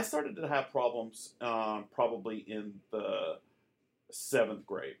 I started to have problems probably in the seventh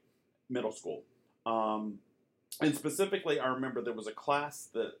grade, middle school. And specifically, I remember there was a class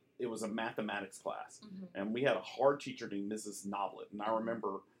it was a mathematics class. And we had a hard teacher named Mrs. Noblet. And I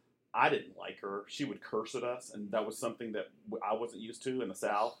remember I didn't like her. She would curse at us, and that was something that I wasn't used to in the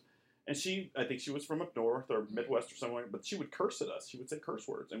South. And I think she was from up north or Midwest or somewhere, but she would curse at us. She would say curse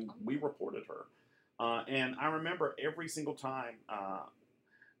words, and we reported her. And I remember every single time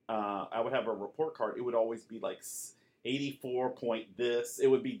I would have a report card, it would always be like 84 point this. It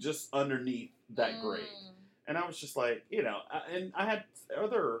would be just underneath that grade. And I was just like, and I had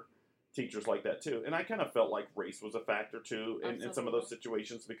other teachers like that too. And I kind of felt like race was a factor too in some of those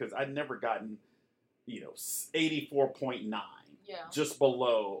situations because I'd never gotten, 84.9 just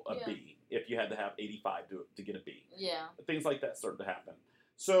below a B if you had to have 85 to get a B. Yeah. Things like that started to happen.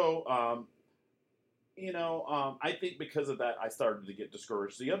 So, I think because of that, I started to get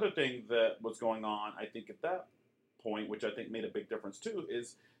discouraged. The other thing that was going on, I think at that point, which I think made a big difference too,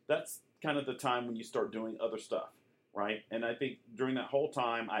 is that's kind of the time when you start doing other stuff, right? And I think during that whole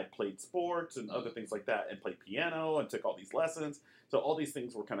time, I played sports and other things like that, and played piano and took all these lessons. So all these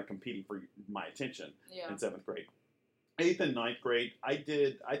things were kind of competing for my attention in seventh grade. Eighth and ninth grade, I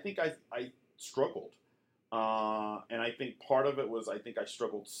think I struggled. And I think part of it was I think I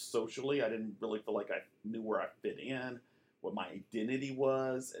struggled socially. I didn't really feel like I knew where I fit in, what my identity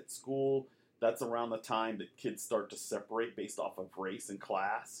was at school. That's around the time that kids start to separate based off of race and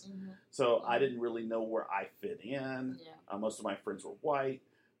class. So I didn't really know where I fit in. Most of my friends were white.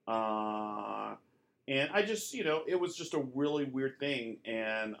 And I just, it was just a really weird thing.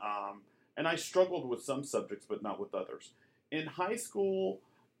 And I struggled with some subjects, but not with others. In high school,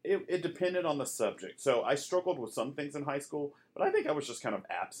 it depended on the subject. So I struggled with some things in high school, but I think I was just kind of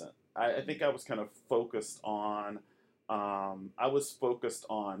absent. I think I was kind of focused on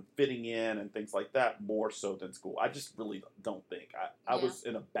fitting in and things like that more so than school. I just really don't think. I was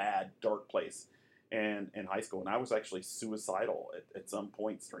in a bad, dark place in high school, and I was actually suicidal at some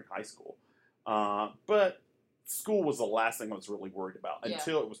points during high school. But school was the last thing I was really worried about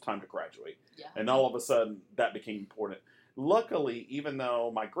until it was time to graduate. And all of a sudden, that became important. Luckily, even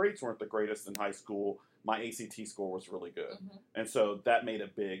though my grades weren't the greatest in high school, my ACT score was really good. And so that made a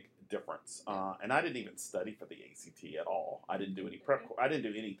big difference. And I didn't even study for the ACT at all. I didn't do any prep. I didn't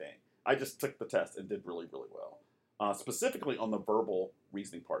do anything. I just took the test and did really, really well. Specifically on the verbal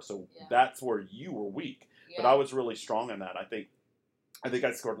reasoning part. So that's where you were weak. But I was really strong in that. I think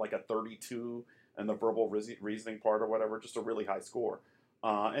I scored like a 32 in the verbal reasoning part or whatever, just a really high score.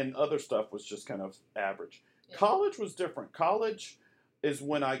 And other stuff was just kind of average. College was different. College, is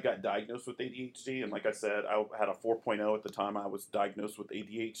when I got diagnosed with ADHD. And like I said, I had a 4.0 at the time I was diagnosed with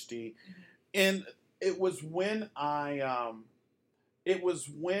ADHD. Mm-hmm. And it was when I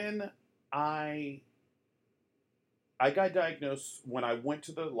got diagnosed when I went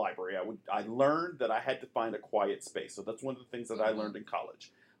to the library. I learned that I had to find a quiet space. So that's one of the things that I learned in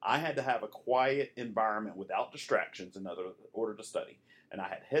college. I had to have a quiet environment without distractions in order to study. And I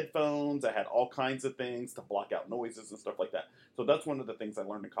had headphones. I had all kinds of things to block out noises and stuff like that. So that's one of the things I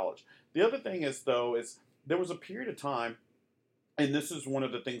learned in college. The other thing is there was a period of time, and this is one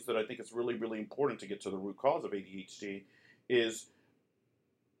of the things that I think is really, really important to get to the root cause of ADHD, is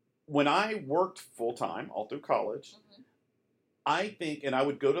when I worked full time all through college, I think, and I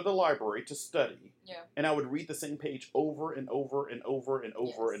would go to the library to study, and I would read the same page over and over and over and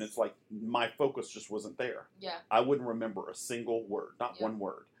over, and it's like my focus just wasn't there. Yeah. I wouldn't remember a single word, not one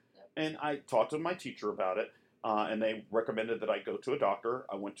word. Yep. And I talked to my teacher about it, and they recommended that I go to a doctor.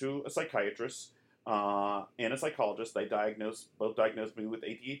 I went to a psychiatrist and a psychologist. They both diagnosed me with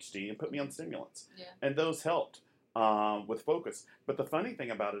ADHD and put me on stimulants. Yeah. And those helped with focus. But the funny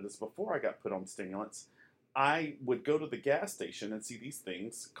thing about it is before I got put on stimulants, I would go to the gas station and see these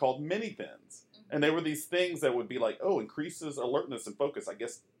things called mini thins. And they were these things that would be like, oh, increases alertness and focus. I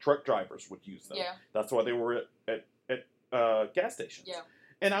guess truck drivers would use them. Yeah. That's why they were at gas stations. Yeah.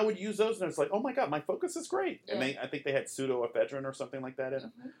 And I would use those, and it's like, oh my God, my focus is great. Yeah. And I think they had pseudoephedrine or something like that in it.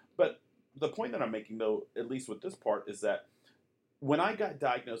 But the point that I'm making, though, at least with this part, is that when I got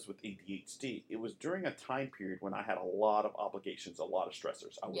diagnosed with ADHD, it was during a time period when I had a lot of obligations, a lot of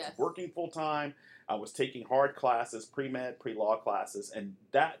stressors. I was working full time. I was taking hard classes, pre-med, pre-law classes, and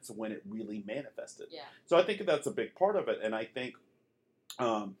that's when it really manifested. Yeah. So I think that's a big part of it, and I think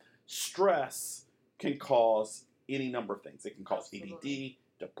stress can cause any number of things. It can cause ADD,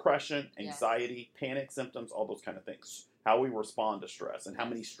 depression, anxiety, panic symptoms, all those kind of things. How we respond to stress and how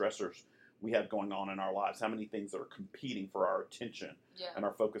many stressors we have going on in our lives, how many things that are competing for our attention and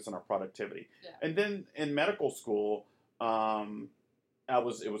our focus and our productivity. Yeah. And then in medical school, it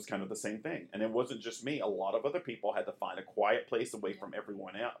was kind of the same thing. And it wasn't just me. A lot of other people had to find a quiet place away from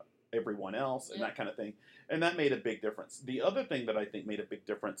everyone else and that kind of thing. And that made a big difference. The other thing that I think made a big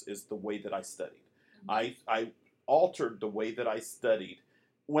difference is the way that I studied. I altered the way that I studied.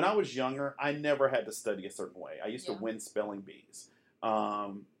 When I was younger, I never had to study a certain way. I used to win spelling bees.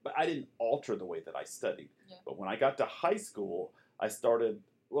 But I didn't alter the way that I studied. Yeah. But when I got to high school, I started,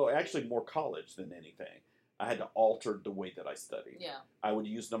 actually more college than anything. I had to alter the way that I studied. Yeah. I would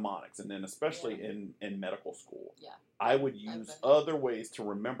use mnemonics, and then especially in medical school, I would use other ways to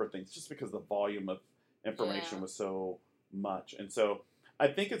remember things just because the volume of information was so much. And so I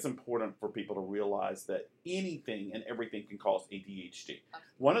think it's important for people to realize that anything and everything can cause ADHD.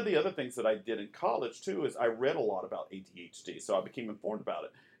 Absolutely. One of the other things that I did in college, too, is I read a lot about ADHD, so I became informed about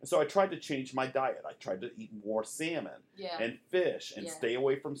it. And so I tried to change my diet. I tried to eat more salmon and fish and stay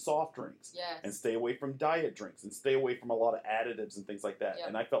away from soft drinks and stay away from diet drinks and stay away from a lot of additives and things like that.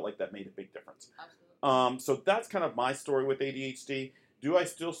 And I felt like that made a big difference. Absolutely. So that's kind of my story with ADHD. Do I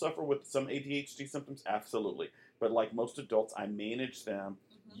still suffer with some ADHD symptoms? Absolutely. But like most adults, I manage them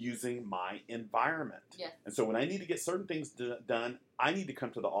using my environment. Yes. And so when I need to get certain things done, I need to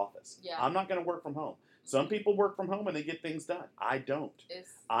come to the office. Yeah. I'm not going to work from home. Some people work from home and they get things done. I don't.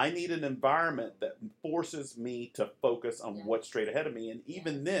 I need an environment that forces me to focus on what's straight ahead of me. And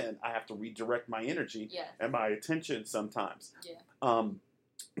even then, I have to redirect my energy and my attention sometimes. Yeah.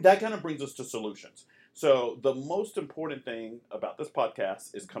 That kind of brings us to solutions. So the most important thing about this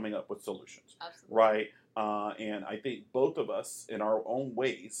podcast is coming up with solutions. Absolutely. Right? And I think both of us, in our own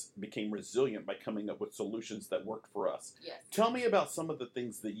ways, became resilient by coming up with solutions that worked for us. Yes. Tell me about some of the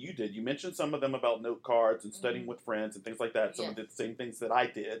things that you did. You mentioned some of them about note cards and studying with friends and things like that. Some of the same things that I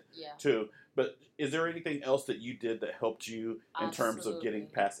did, too. But is there anything else that you did that helped you in terms of getting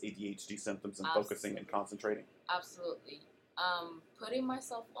past ADHD symptoms and focusing and concentrating? Absolutely. Putting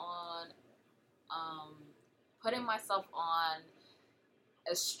myself on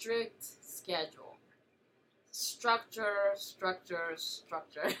a strict schedule. Structure.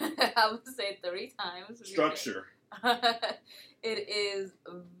 I would say 3 times. Structure. It is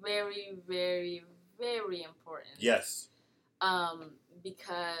very, very, very important. Yes.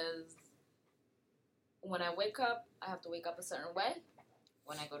 Because when I wake up, I have to wake up a certain way.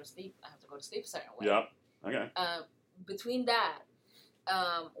 When I go to sleep, I have to go to sleep a certain way. Yep. Okay. Between that,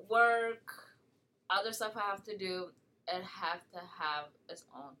 work, other stuff I have to do, it has to have its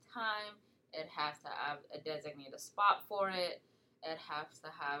own time. It has to have a designated spot for it. It has to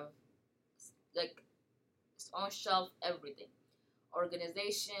have, like, its own shelf, everything.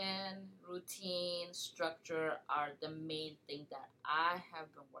 organization, routine, structure are the main thing that I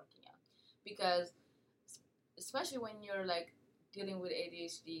have been working on. Because especially when you're like dealing with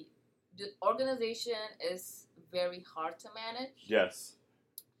ADHD, the organization is very hard to manage. Yes.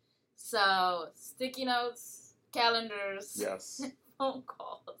 So sticky notes, calendars, Yes. phone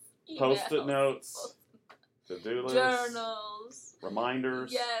calls, emails, Post-it notes, to-do lists, journals,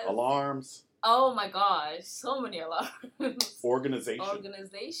 reminders, yes. alarms. Oh my gosh, so many alarms.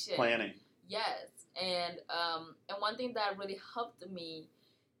 Organization. Planning. Yes, and one thing that really helped me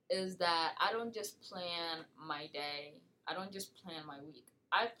is that I don't just plan my day. I don't just plan my week.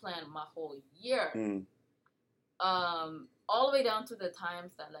 I plan my whole year. All the way down to the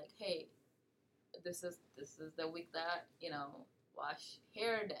times that like, hey, this is the week that, wash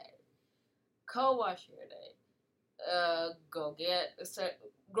hair day, co-wash hair day, go get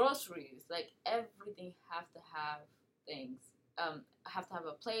groceries. Like everything have to have things. I have to have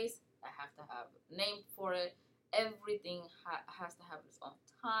a place. I have to have a name for it. Everything has to have its own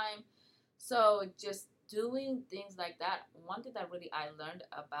time. So just doing things like that. One thing that really I learned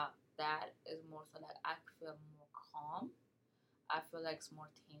about that is more so that I feel more calm. I feel like it's more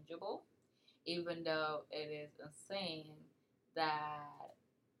tangible, even though it is insane that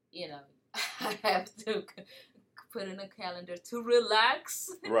I have to put in a calendar to relax.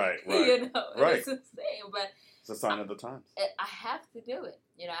 Right. Right. It's insane, but it's a sign of the times. I have to do it.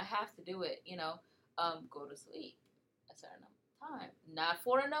 I have to do it. Go to sleep a certain time. Not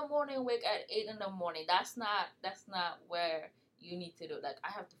 4 in the morning, wake at 8 in the morning. That's not where you need to do it. Like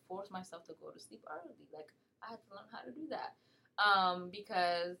I have to force myself to go to sleep early. Like I have to learn how to do that.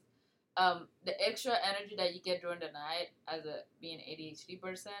 Because the extra energy that you get during the night as a being an ADHD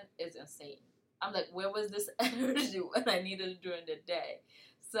person is insane. I'm like, where was this energy when I needed it during the day?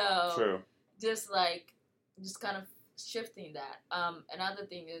 So true. Just kind of shifting that. Another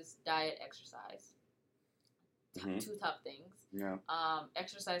thing is diet, exercise. Mm-hmm. Two top things. Yeah.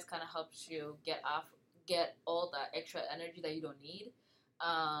 Exercise kind of helps you get all the extra energy that you don't need.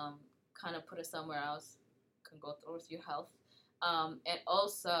 Kind of put it somewhere else. Can go towards your health. And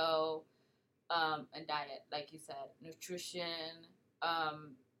also, and diet, like you said, nutrition.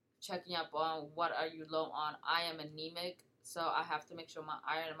 Checking up on what are you low on. I am anemic, so I have to make sure my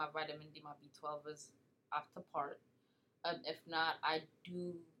iron and my vitamin D, my B12 is up to par. If not, I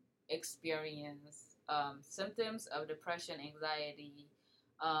do experience symptoms of depression, anxiety,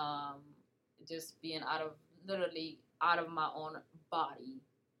 just being literally out of my own body.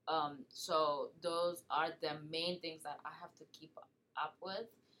 So those are the main things that I have to keep up with.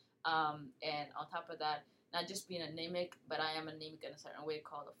 And on top of that, not just being anemic, but I am anemic in a certain way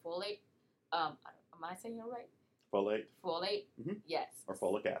called a folate. Am I saying it right? Folate. Mm-hmm. Yes. Or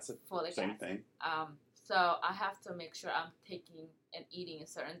folic acid. Same thing. So I have to make sure I'm taking and eating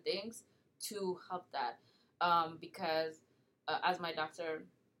certain things to help that. Because as my doctor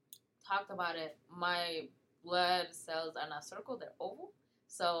talked about it, my blood cells are not circle, they're oval.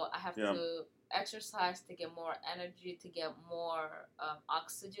 So I have to exercise to get more energy, to get more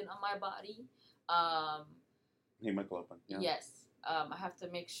oxygen on my body. Hemoglobin. Yeah. Yes. I have to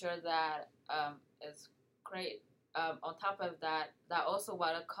make sure that it's great. On top of that also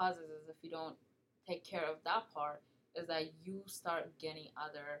what it causes is if you don't take care of that part is that you start getting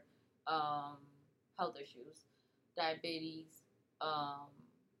other health issues, diabetes,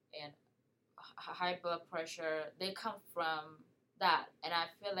 and high blood pressure. They come from that, and I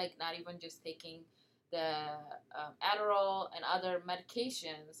feel like not even just taking the Adderall and other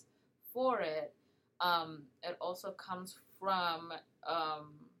medications for it. It also comes from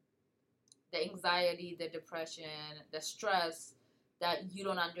the anxiety, the depression, the stress that you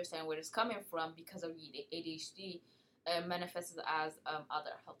don't understand where it's coming from because of ADHD. It manifests as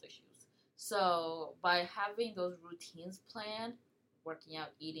other health issues. So by having those routines planned, working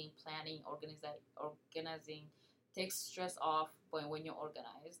out, eating, planning, organizing, takes stress off when you're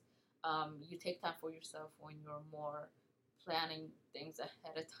organized. You take time for yourself when you're more planning things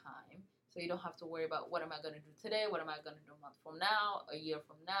ahead of time. So you don't have to worry about what am I going to do today, what am I going to do a month from now, a year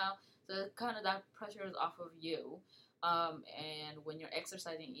from now. So kind of that pressure is off of you. And when you're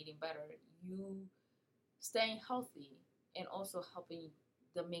exercising, eating better, you staying healthy and also helping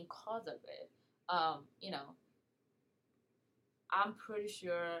the main cause of it. I'm pretty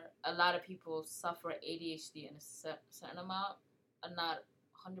sure a lot of people suffer ADHD in a certain amount, not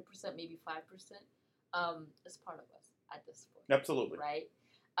 100%, maybe 5%. It's part of us at this point. Absolutely. Right?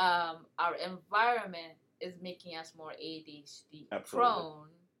 Our environment is making us more ADHD prone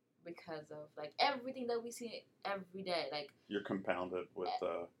because of like everything that we see every day. Like you're compounded with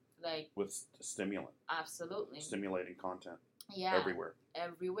stimulant. Absolutely. Stimulating content. Yeah, everywhere.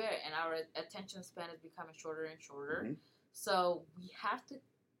 everywhere, and our attention span is becoming shorter and shorter. Mm-hmm. So we have to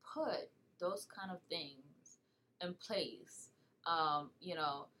put those kind of things in place. You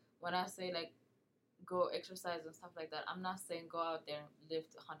know, when I say like go exercise and stuff like that, I'm not saying go out there and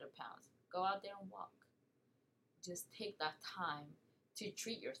lift 100 pounds. Go out there and walk. Just take that time to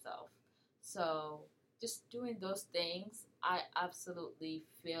treat yourself. So just doing those things, I absolutely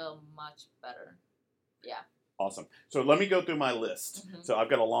feel much better. Yeah. Awesome. So let me go through my list. Mm-hmm. So I've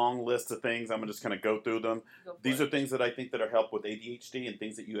got a long list of things. I'm going to just kind of go through them. These are things that I think that are help with ADHD and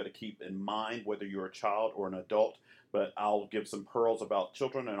things that you got to keep in mind, whether you're a child or an adult. But I'll give some pearls about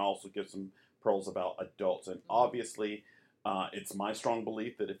children and also give some pearls about adults. And obviously, it's my strong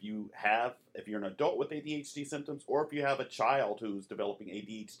belief that if you're an adult with ADHD symptoms, or if you have a child who's developing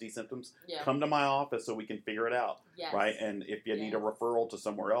ADHD symptoms, come to my office so we can figure it out. Yes. Right? And if you need a referral to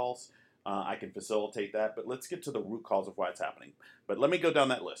somewhere else, I can facilitate that. But let's get to the root cause of why it's happening. But let me go down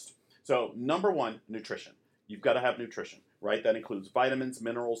that list. So number one, nutrition. You've got to have nutrition, right? That includes vitamins,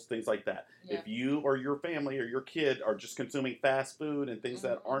 minerals, things like that. Yeah. If you or your family or your kid are just consuming fast food and things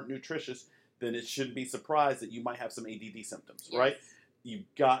that aren't nutritious, then it shouldn't be surprised that you might have some ADD symptoms, right? You've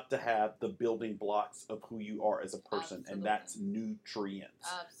got to have the building blocks of who you are as a person, and that's nutrients.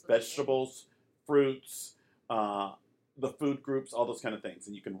 Vegetables, fruits, the food groups, all those kind of things.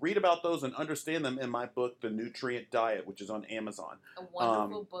 And you can read about those and understand them in my book, The Nutrient Diet, which is on Amazon. A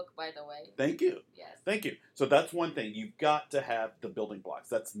wonderful book, by the way. Thank you. Yes. Thank you. So that's one thing. You've got to have the building blocks.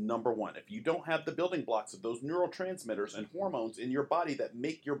 That's number one. If you don't have the building blocks of those neurotransmitters and hormones in your body that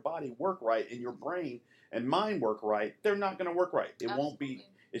make your body work right and your brain and mind work right, they're not going to work right. It won't be,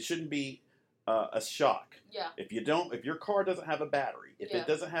 it shouldn't be a shock. Yeah. If your car doesn't have a battery, if it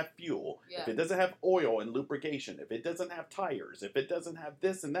doesn't have fuel, Yeah. if it doesn't have oil and lubrication, if it doesn't have tires, if it doesn't have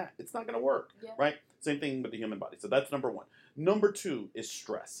this and that, it's not going to work, right? Same thing with the human body. So that's number one. Number two is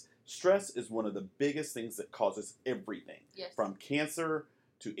stress. Stress is one of the biggest things that causes everything, from cancer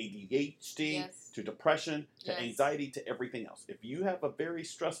to ADHD to depression to anxiety to everything else. If you have a very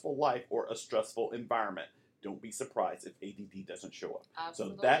stressful life or a stressful environment, don't be surprised if ADD doesn't show up.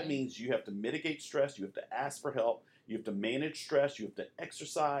 Absolutely. So that means you have to mitigate stress, you have to ask for help, you have to manage stress, you have to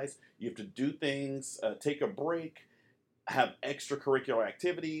exercise, you have to do things, take a break, have extracurricular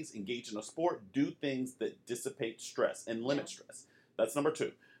activities, engage in a sport, do things that dissipate stress and limit stress. That's number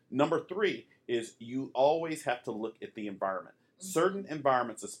two. Number three is you always have to look at the environment. Certain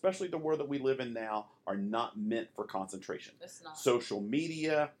environments, especially the world that we live in now, are not meant for concentration. It's not. Social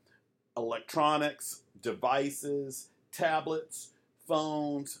media, electronics, devices, tablets,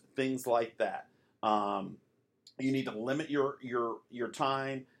 phones, things like that. You need to limit your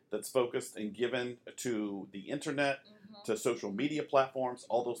time that's focused and given to the internet, to social media platforms.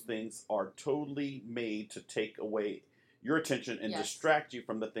 All those things are totally made to take away your attention and distract you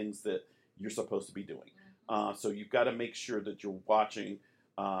from the things that you're supposed to be doing. So you've got to make sure that you're watching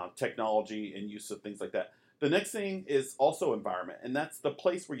technology and use of things like that. The next thing is also environment, and that's the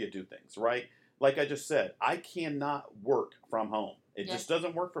place where you do things, right? Like I just said, I cannot work from home. It just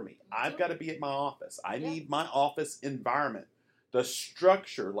doesn't work for me. I've got to be at my office. I need my office environment, the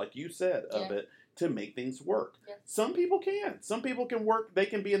structure, like you said, of it to make things work. Some people can. Some people can work. They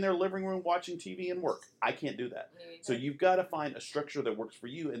can be in their living room watching TV and work. I can't do that. So you've got to find a structure that works for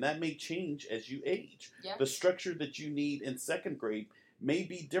you, and that may change as you age. The structure that you need in second grade may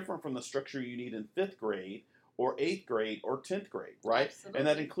be different from the structure you need in fifth grade or 8th grade or 10th grade, right? Absolutely. And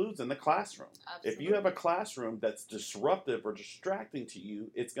that includes in the classroom. Absolutely. If you have a classroom that's disruptive or distracting to you,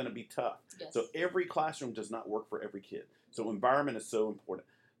 it's going to be tough. So every classroom does not work for every kid. So environment is so important.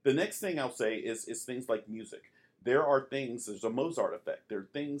 The next thing I'll say is things like music. There are things, there's a Mozart effect. There are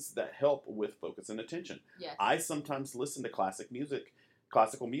things that help with focus and attention. I sometimes listen to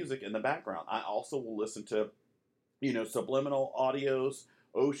classical music in the background. I also will listen to, subliminal audios,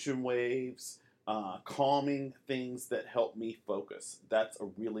 ocean waves, calming things that help me focus. That's a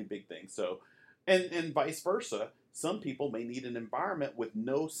really big thing. So, and vice versa. Some people may need an environment with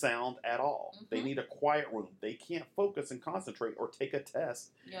no sound at all. They need a quiet room. They can't focus and concentrate or take a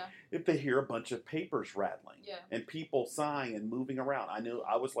test if they hear a bunch of papers rattling and people sighing and moving around. I knew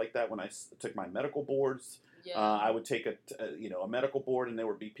I was like that when I took my medical boards. I would take a medical board, and there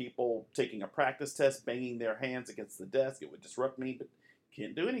would be people taking a practice test, banging their hands against the desk. It would disrupt me, but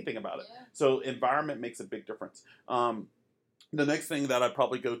can't do anything about it. So environment makes a big difference. The next thing that I'd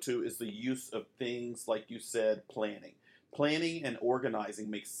probably go to is the use of things, like you said, planning. Planning and organizing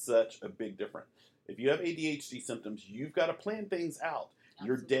makes such a big difference. If you have ADHD symptoms, you've got to plan things out. Absolutely.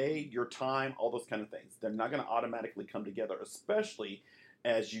 Your day, your time, all those kind of things. They're not going to automatically come together, especially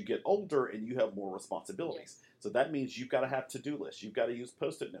as you get older and you have more responsibilities. Yes. So that means you've got to have to-do lists. You've got to use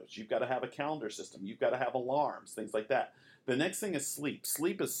Post-it notes. You've got to have a calendar system. You've got to have alarms, things like that. The next thing is sleep.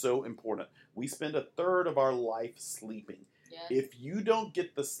 Sleep is so important. We spend a third of our life sleeping. Yes. If you don't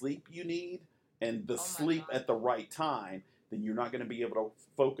get the sleep you need and the sleep at the right time, then you're not going to be able to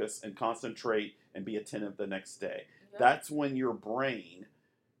focus and concentrate and be attentive the next day. Yep. That's when your brain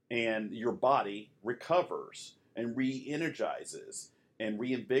and your body recovers and re-energizes and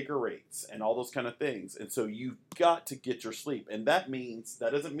reinvigorates and all those kind of things. And so you've got to get your sleep. And that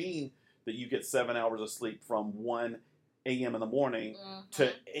doesn't mean that you get 7 hours of sleep from 1 a.m. in the morning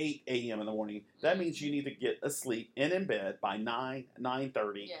to 8 a.m. in the morning. That means you need to get asleep and in bed by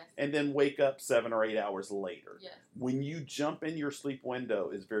 9:30, Yes. and then wake up 7 or 8 hours later. Yes. When you jump in your sleep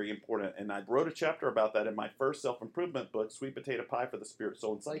window is very important. And I wrote a chapter about that in my first self-improvement book, Sweet Potato Pie for the Spirit,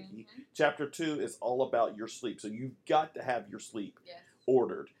 Soul, and Psyche. Chapter 2 is all about your sleep. So you've got to have your sleep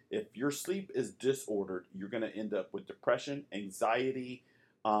ordered. If your sleep is disordered, you're going to end up with depression, anxiety,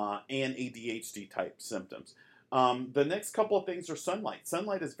 and ADHD type symptoms. The next couple of things are sunlight.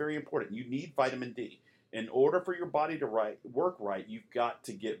 Sunlight is very important. You need vitamin D. In order for your body to work right, you've got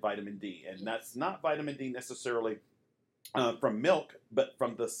to get vitamin D. And that's not vitamin D necessarily from milk, but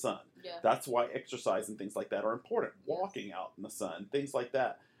from the sun. Yeah. That's why exercise and things like that are important. Walking out in the sun, things like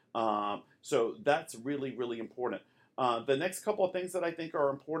that. So that's really, really important. The next couple of things that I think are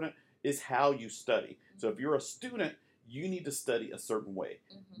important is how you study. So if you're a student, you need to study a certain way.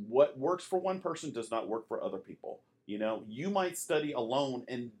 What works for one person does not work for other people. You know, you might study alone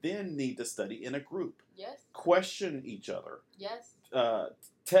and then need to study in a group. Yes. Question each other. Yes.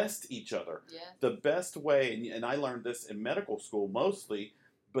 Test each other. Yes. The best way, and I learned this in medical school mostly,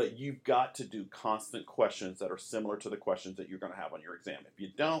 but you've got to do constant questions that are similar to the questions that you're going to have on your exam. If you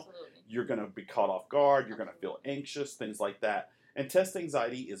don't, you're going to be caught off guard. You're going to feel anxious, things like that. And test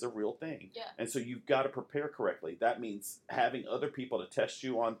anxiety is a real thing. Yeah. And so you've got to prepare correctly. That means having other people to test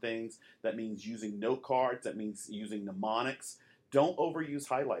you on things. That means using note cards. That means using mnemonics. Don't overuse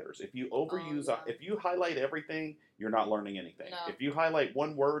highlighters. If you if you highlight everything, you're not learning anything. No. If you highlight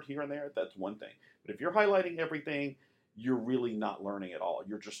one word here and there, that's one thing. But if you're highlighting everything, you're really not learning at all.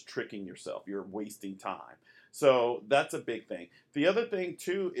 You're just tricking yourself. You're wasting time. So that's a big thing. The other thing,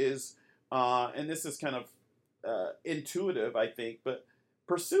 too, is, and this is kind of intuitive, I think, but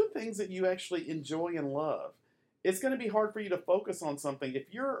pursue things that you actually enjoy and love. It's going to be hard for you to focus on something.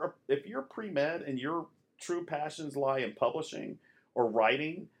 If you're pre-med and your true passions lie in publishing or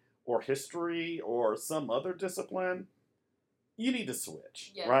writing or history or some other discipline, you need to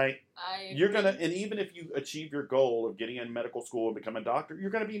switch, right? And even if you achieve your goal of getting in medical school and become a doctor,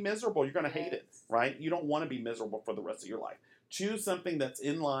 you're going to be miserable. You're going to hate it, right? You don't want to be miserable for the rest of your life. Choose something that's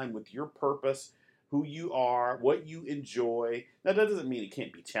in line with your purpose, who you are, what you enjoy. Now, that doesn't mean it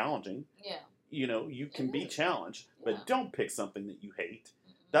can't be challenging. Yeah. You know, you can be challenged, but don't pick something that you hate.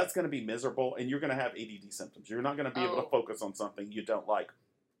 That's going to be miserable, and you're going to have ADD symptoms. You're not going to be able to focus on something you don't like.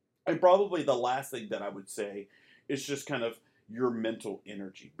 And probably the last thing that I would say is just kind of your mental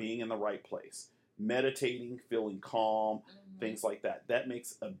energy, being in the right place, meditating, feeling calm, things like that. That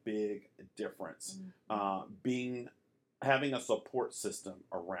makes a big difference. Having a support system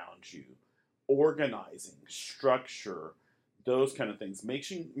around you, organizing, structure, those kind of things,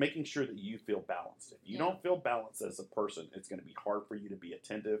 making sure that you feel balanced. If you don't feel balanced as a person, it's going to be hard for you to be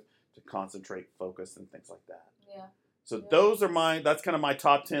attentive, to concentrate, focus, and things like that. Yeah. So that's kind of my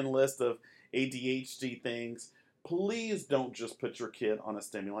top 10 list of ADHD things. Please don't just put your kid on a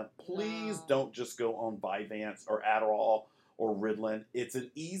stimulant. Please don't just go on Vyvanse or Adderall or Ritalin. It's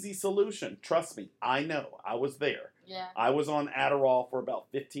an easy solution. Trust me, I know. I was there. Yeah. I was on Adderall for about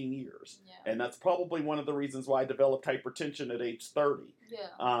 15 years. Yeah. And that's probably one of the reasons why I developed hypertension at age 30.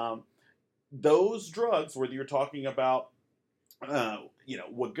 Yeah. Those drugs, whether you're talking about,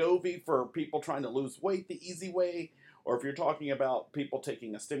 Wegovy for people trying to lose weight the easy way, or if you're talking about people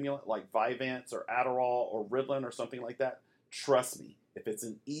taking a stimulant like Vyvanse or Adderall or Ritalin or something like that, trust me, if it's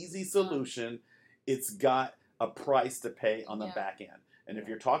an easy solution, it's got a price to pay on the back end. And if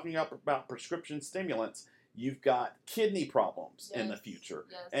you're talking about prescription stimulants, you've got kidney problems in the future,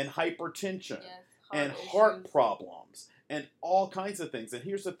 and hypertension, and heart problems, and all kinds of things. And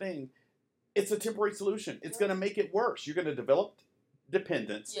here's the thing, it's a temporary solution. It's going to make it worse. You're going to develop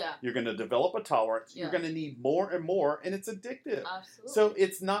dependence. Yeah. You're going to develop a tolerance. You're going to need more and more, and it's addictive. Absolutely. So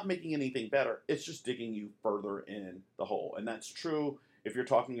it's not making anything better. It's just digging you further in the hole. And that's true if you're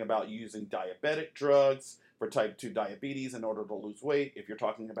talking about using diabetic drugs for type 2 diabetes in order to lose weight, if you're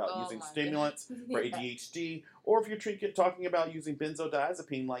talking about using stimulants for ADHD, or if you're talking about using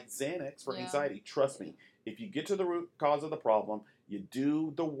benzodiazepine like Xanax for anxiety. Trust me, if you get to the root cause of the problem, you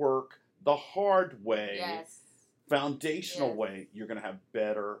do the work the hard way, Yes. foundational Yes. way, you're going to have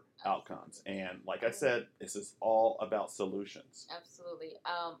better outcomes. And like I said, this is all about solutions. Absolutely.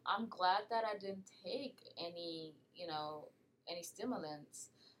 I'm glad that I didn't take any, any stimulants.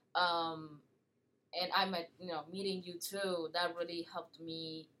 And I'm at, meeting you too. That really helped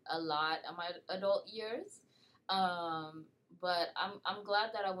me a lot in my adult years. But I'm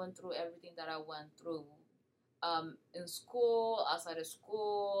glad that I went through everything that I went through. In school, outside of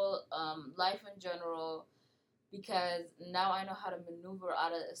school, life in general, because now I know how to maneuver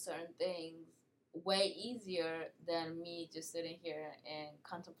out of certain things way easier than me just sitting here and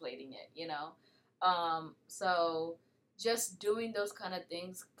contemplating it. So just doing those kind of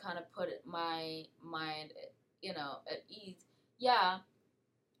things kind of put my mind, at ease. Yeah,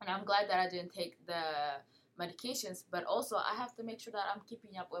 and I'm glad that I didn't take the medications, but also I have to make sure that I'm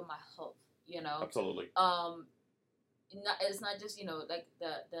keeping up with my health. Absolutely. It's not just like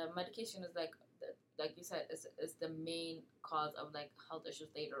the medication is like you said is the main cause of like health issues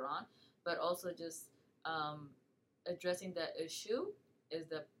later on, but also just addressing the issue is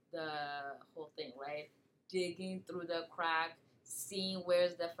the whole thing, right? Digging through the crack, seeing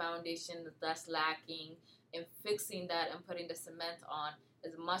where's the foundation that's lacking, and fixing that and putting the cement on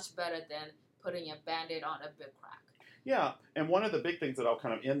is much better than putting a band-aid on a big crack. Yeah, and one of the big things that I'll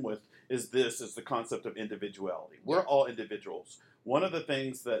kind of end with is the concept of individuality. We're Yes. all individuals. One of the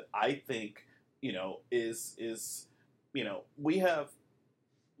things that I think, is we have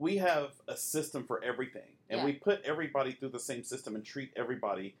a system for everything, and we put everybody through the same system and treat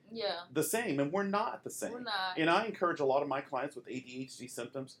everybody the same, and we're not the same. We're not. And I encourage a lot of my clients with ADHD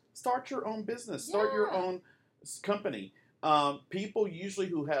symptoms, start your own business, start your own company. People usually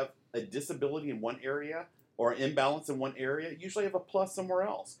who have a disability in one area or imbalance in one area usually have a plus somewhere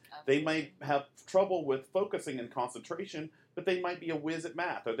else. Absolutely. They might have trouble with focusing and concentration, but they might be a whiz at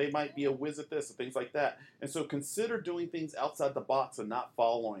math, or they might be a whiz at this, and things like that. And so consider doing things outside the box and not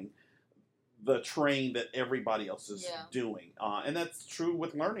following the train that everybody else is doing. And that's true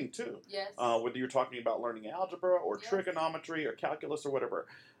with learning too. Yes. Whether you're talking about learning algebra or trigonometry or calculus or whatever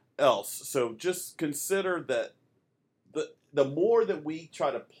else. So just consider that the more that we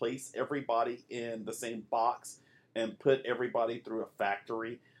try to place everybody in the same box and put everybody through a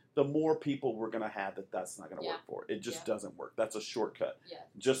factory, the more people we're going to have that's not going to work for. It just doesn't work. That's a shortcut. Yeah.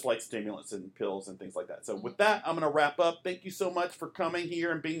 Just like stimulants and pills and things like that. So with that, I'm going to wrap up. Thank you so much for coming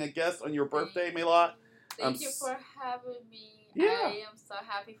here and being a guest on your birthday, Melat. Thank you for having me. Yeah. I am so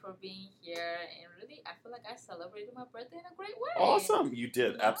happy for being here, and really, I feel like I celebrated my birthday in a great way. Awesome. You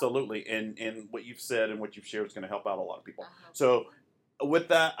did, absolutely. And what you've said and what you've shared is going to help out a lot of people. So with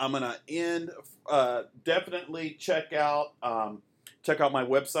that, I'm going to end. Definitely check out my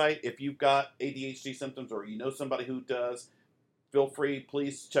website. If you've got ADHD symptoms or you know somebody who does, feel free.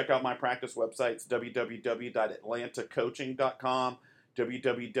 Please check out my practice website. It's www.atlantacoaching.com,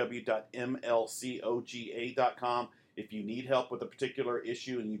 www.mlcoga.com. If you need help with a particular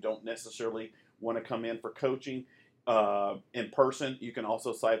issue and you don't necessarily want to come in for coaching in person, you can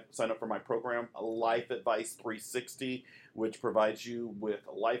also sign up for my program, Life Advice 360, which provides you with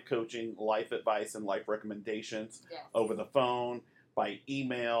life coaching, life advice, and life recommendations over the phone, by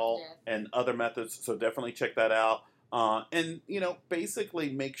email, and other methods. So definitely check that out. And, basically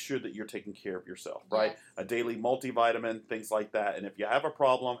make sure that you're taking care of yourself, right? A daily multivitamin, things like that. And if you have a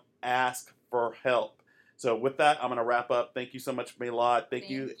problem, ask for help. So with that, I'm going to wrap up. Thank you so much, Melat.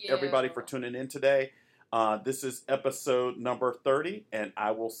 Thank you, everybody, for tuning in today. This is episode number 30, and I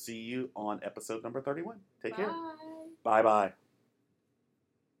will see you on episode number 31. Take care. Bye-bye.